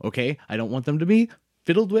thing, though, okay? I don't want them to be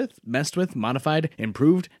fiddled with, messed with, modified,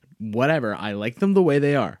 improved, whatever. I like them the way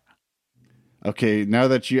they are. Okay, now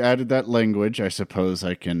that you added that language, I suppose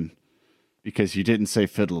I can... Because you didn't say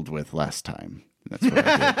fiddled with last time. That's what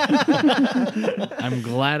I did. I'm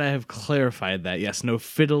glad I have clarified that. Yes, no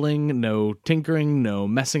fiddling, no tinkering, no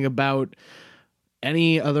messing about.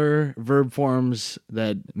 Any other verb forms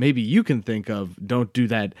that maybe you can think of, don't do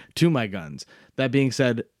that to my guns. That being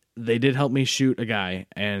said, they did help me shoot a guy,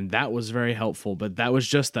 and that was very helpful, but that was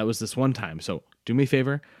this one time. So do me a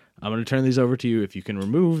favor. I'm going to turn these over to you. If you can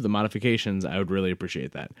remove the modifications, I would really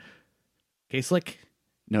appreciate that. Okay, Slick?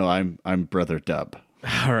 No, I'm Brother Dub.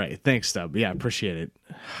 All right, thanks, Dub. Yeah, appreciate it.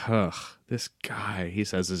 Ugh, this guy, he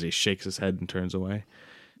says as he shakes his head and turns away.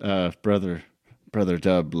 Brother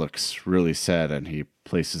Dub looks really sad, and he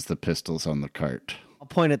places the pistols on the cart. I'll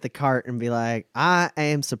point at the cart and be like, I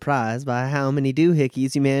am surprised by how many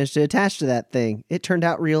doohickeys you managed to attach to that thing. It turned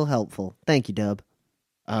out real helpful. Thank you, Dub.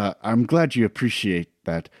 I'm glad you appreciate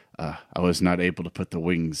that. I was not able to put the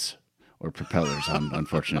wings or propellers on,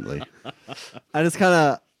 unfortunately. I just kind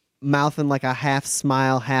of mouthing like a half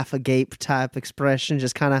smile, half a gape type expression,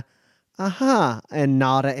 just kind of, and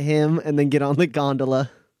nod at him and then get on the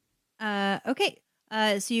gondola. Okay.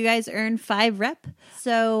 So you guys earn 5 rep.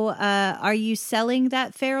 So are you selling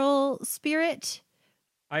that feral spirit?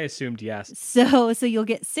 I assumed yes. So you'll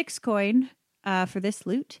get 6 coin for this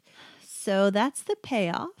loot. So that's the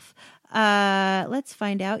payoff. Let's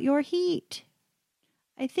find out your heat.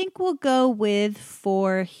 I think we'll go with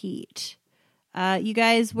 4 heat. You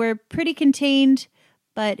guys were pretty contained,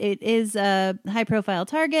 but it is a high-profile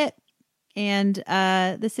target, and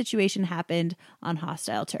the situation happened on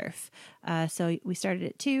hostile turf. So we started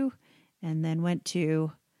at 2 and then went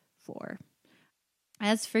to 4.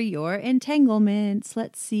 As for your entanglements,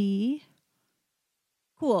 let's see.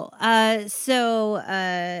 Cool.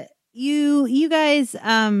 So you guys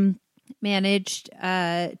managed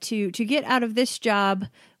to get out of this job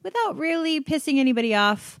without really pissing anybody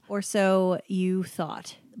off, or so you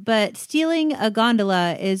thought. But stealing a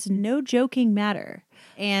gondola is no joking matter.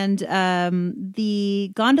 And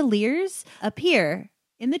the gondoliers appear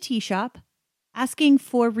in the tea shop asking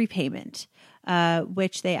for repayment,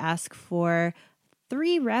 which they ask for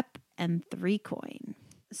 3 rep and 3 coin.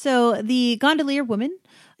 So the gondolier woman,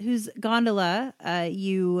 whose gondola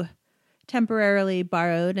you temporarily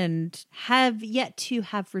borrowed and have yet to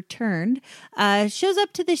have returned, shows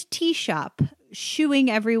up to this tea shop, shooing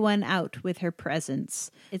everyone out with her presence.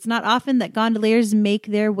 It's not often that gondoliers make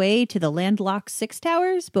their way to the landlocked 6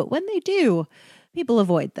 towers, but when they do, people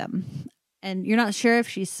avoid them. And you're not sure if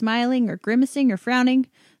she's smiling or grimacing or frowning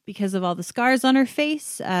because of all the scars on her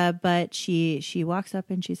face, but she walks up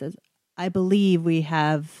and she says, I believe we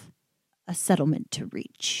have a settlement to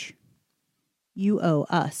reach. You owe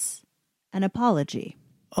us an apology.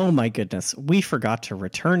 Oh my goodness, we forgot to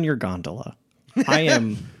return your gondola. I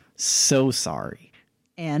am so sorry.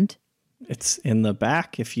 And It's in the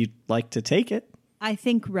back if you'd like to take it. I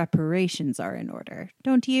think reparations are in order,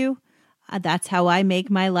 don't you? That's how I make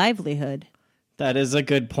my livelihood. That is a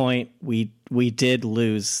good point. We did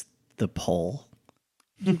lose the poll.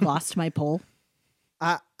 You lost my poll.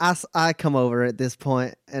 I come over at this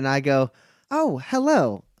point and I go, "Oh,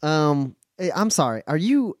 hello. I'm sorry. Are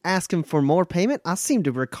you asking for more payment? I seem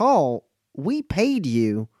to recall we paid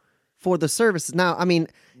you for the services." Now, I mean,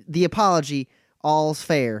 the apology, all's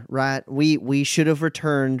fair, right? We should have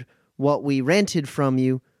returned what we rented from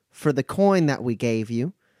you for the coin that we gave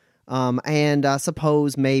you. And I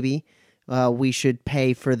suppose maybe we should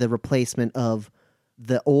pay for the replacement of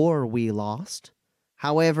the ore we lost.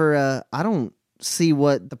 However, I don't see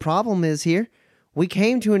what the problem is here. We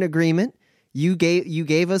came to an agreement. You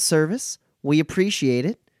gave us service. We appreciate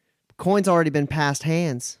it. Coin's already been passed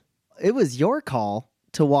hands. It was your call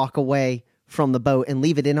to walk away from the boat and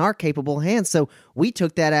leave it in our capable hands. So we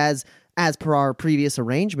took that as per our previous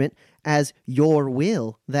arrangement, as your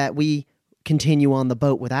will that we continue on the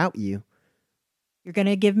boat without you. You're going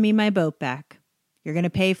to give me my boat back. You're going to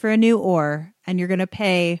pay for a new oar, and you're going to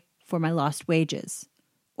pay for my lost wages.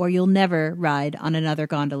 Or you'll never ride on another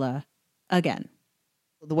gondola again.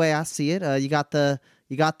 The way I see it, you got the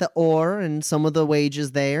ore and some of the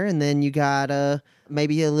wages there, and then you got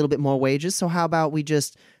maybe a little bit more wages. So how about we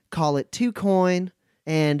just call it 2 coin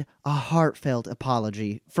and a heartfelt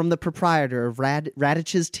apology from the proprietor of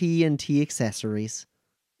Radich's Tea and Tea Accessories.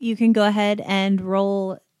 You can go ahead and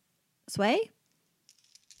roll sway.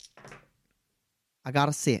 I got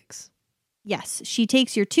a 6. Yes, she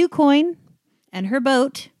takes your 2 coin and her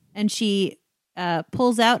boat, and she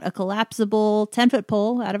pulls out a collapsible 10-foot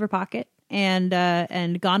pole out of her pocket and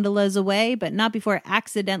gondolas away, but not before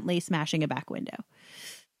accidentally smashing a back window.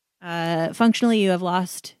 Functionally, you have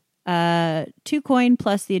lost 2 coin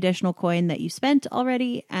plus the additional coin that you spent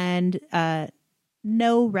already, and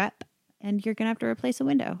no rep, and you're going to have to replace a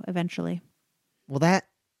window eventually. Well,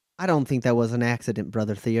 I don't think that was an accident,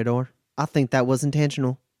 Brother Theodore. I think that was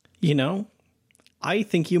intentional. You know, I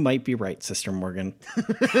think you might be right, Sister Morgan.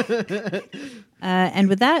 And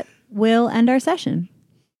with that, we'll end our session.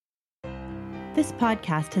 This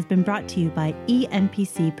podcast has been brought to you by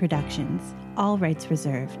ENPC Productions. All rights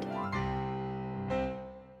reserved.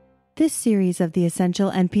 This series of the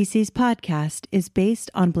Essential NPCs podcast is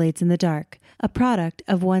based on Blades in the Dark, a product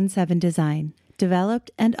of 1-7 Design,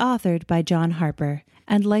 developed and authored by John Harper,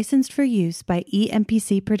 and licensed for use by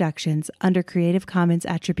ENPC Productions under Creative Commons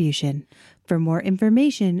Attribution. For more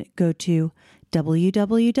information, go to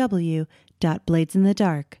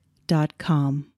www.bladesinthedark.com.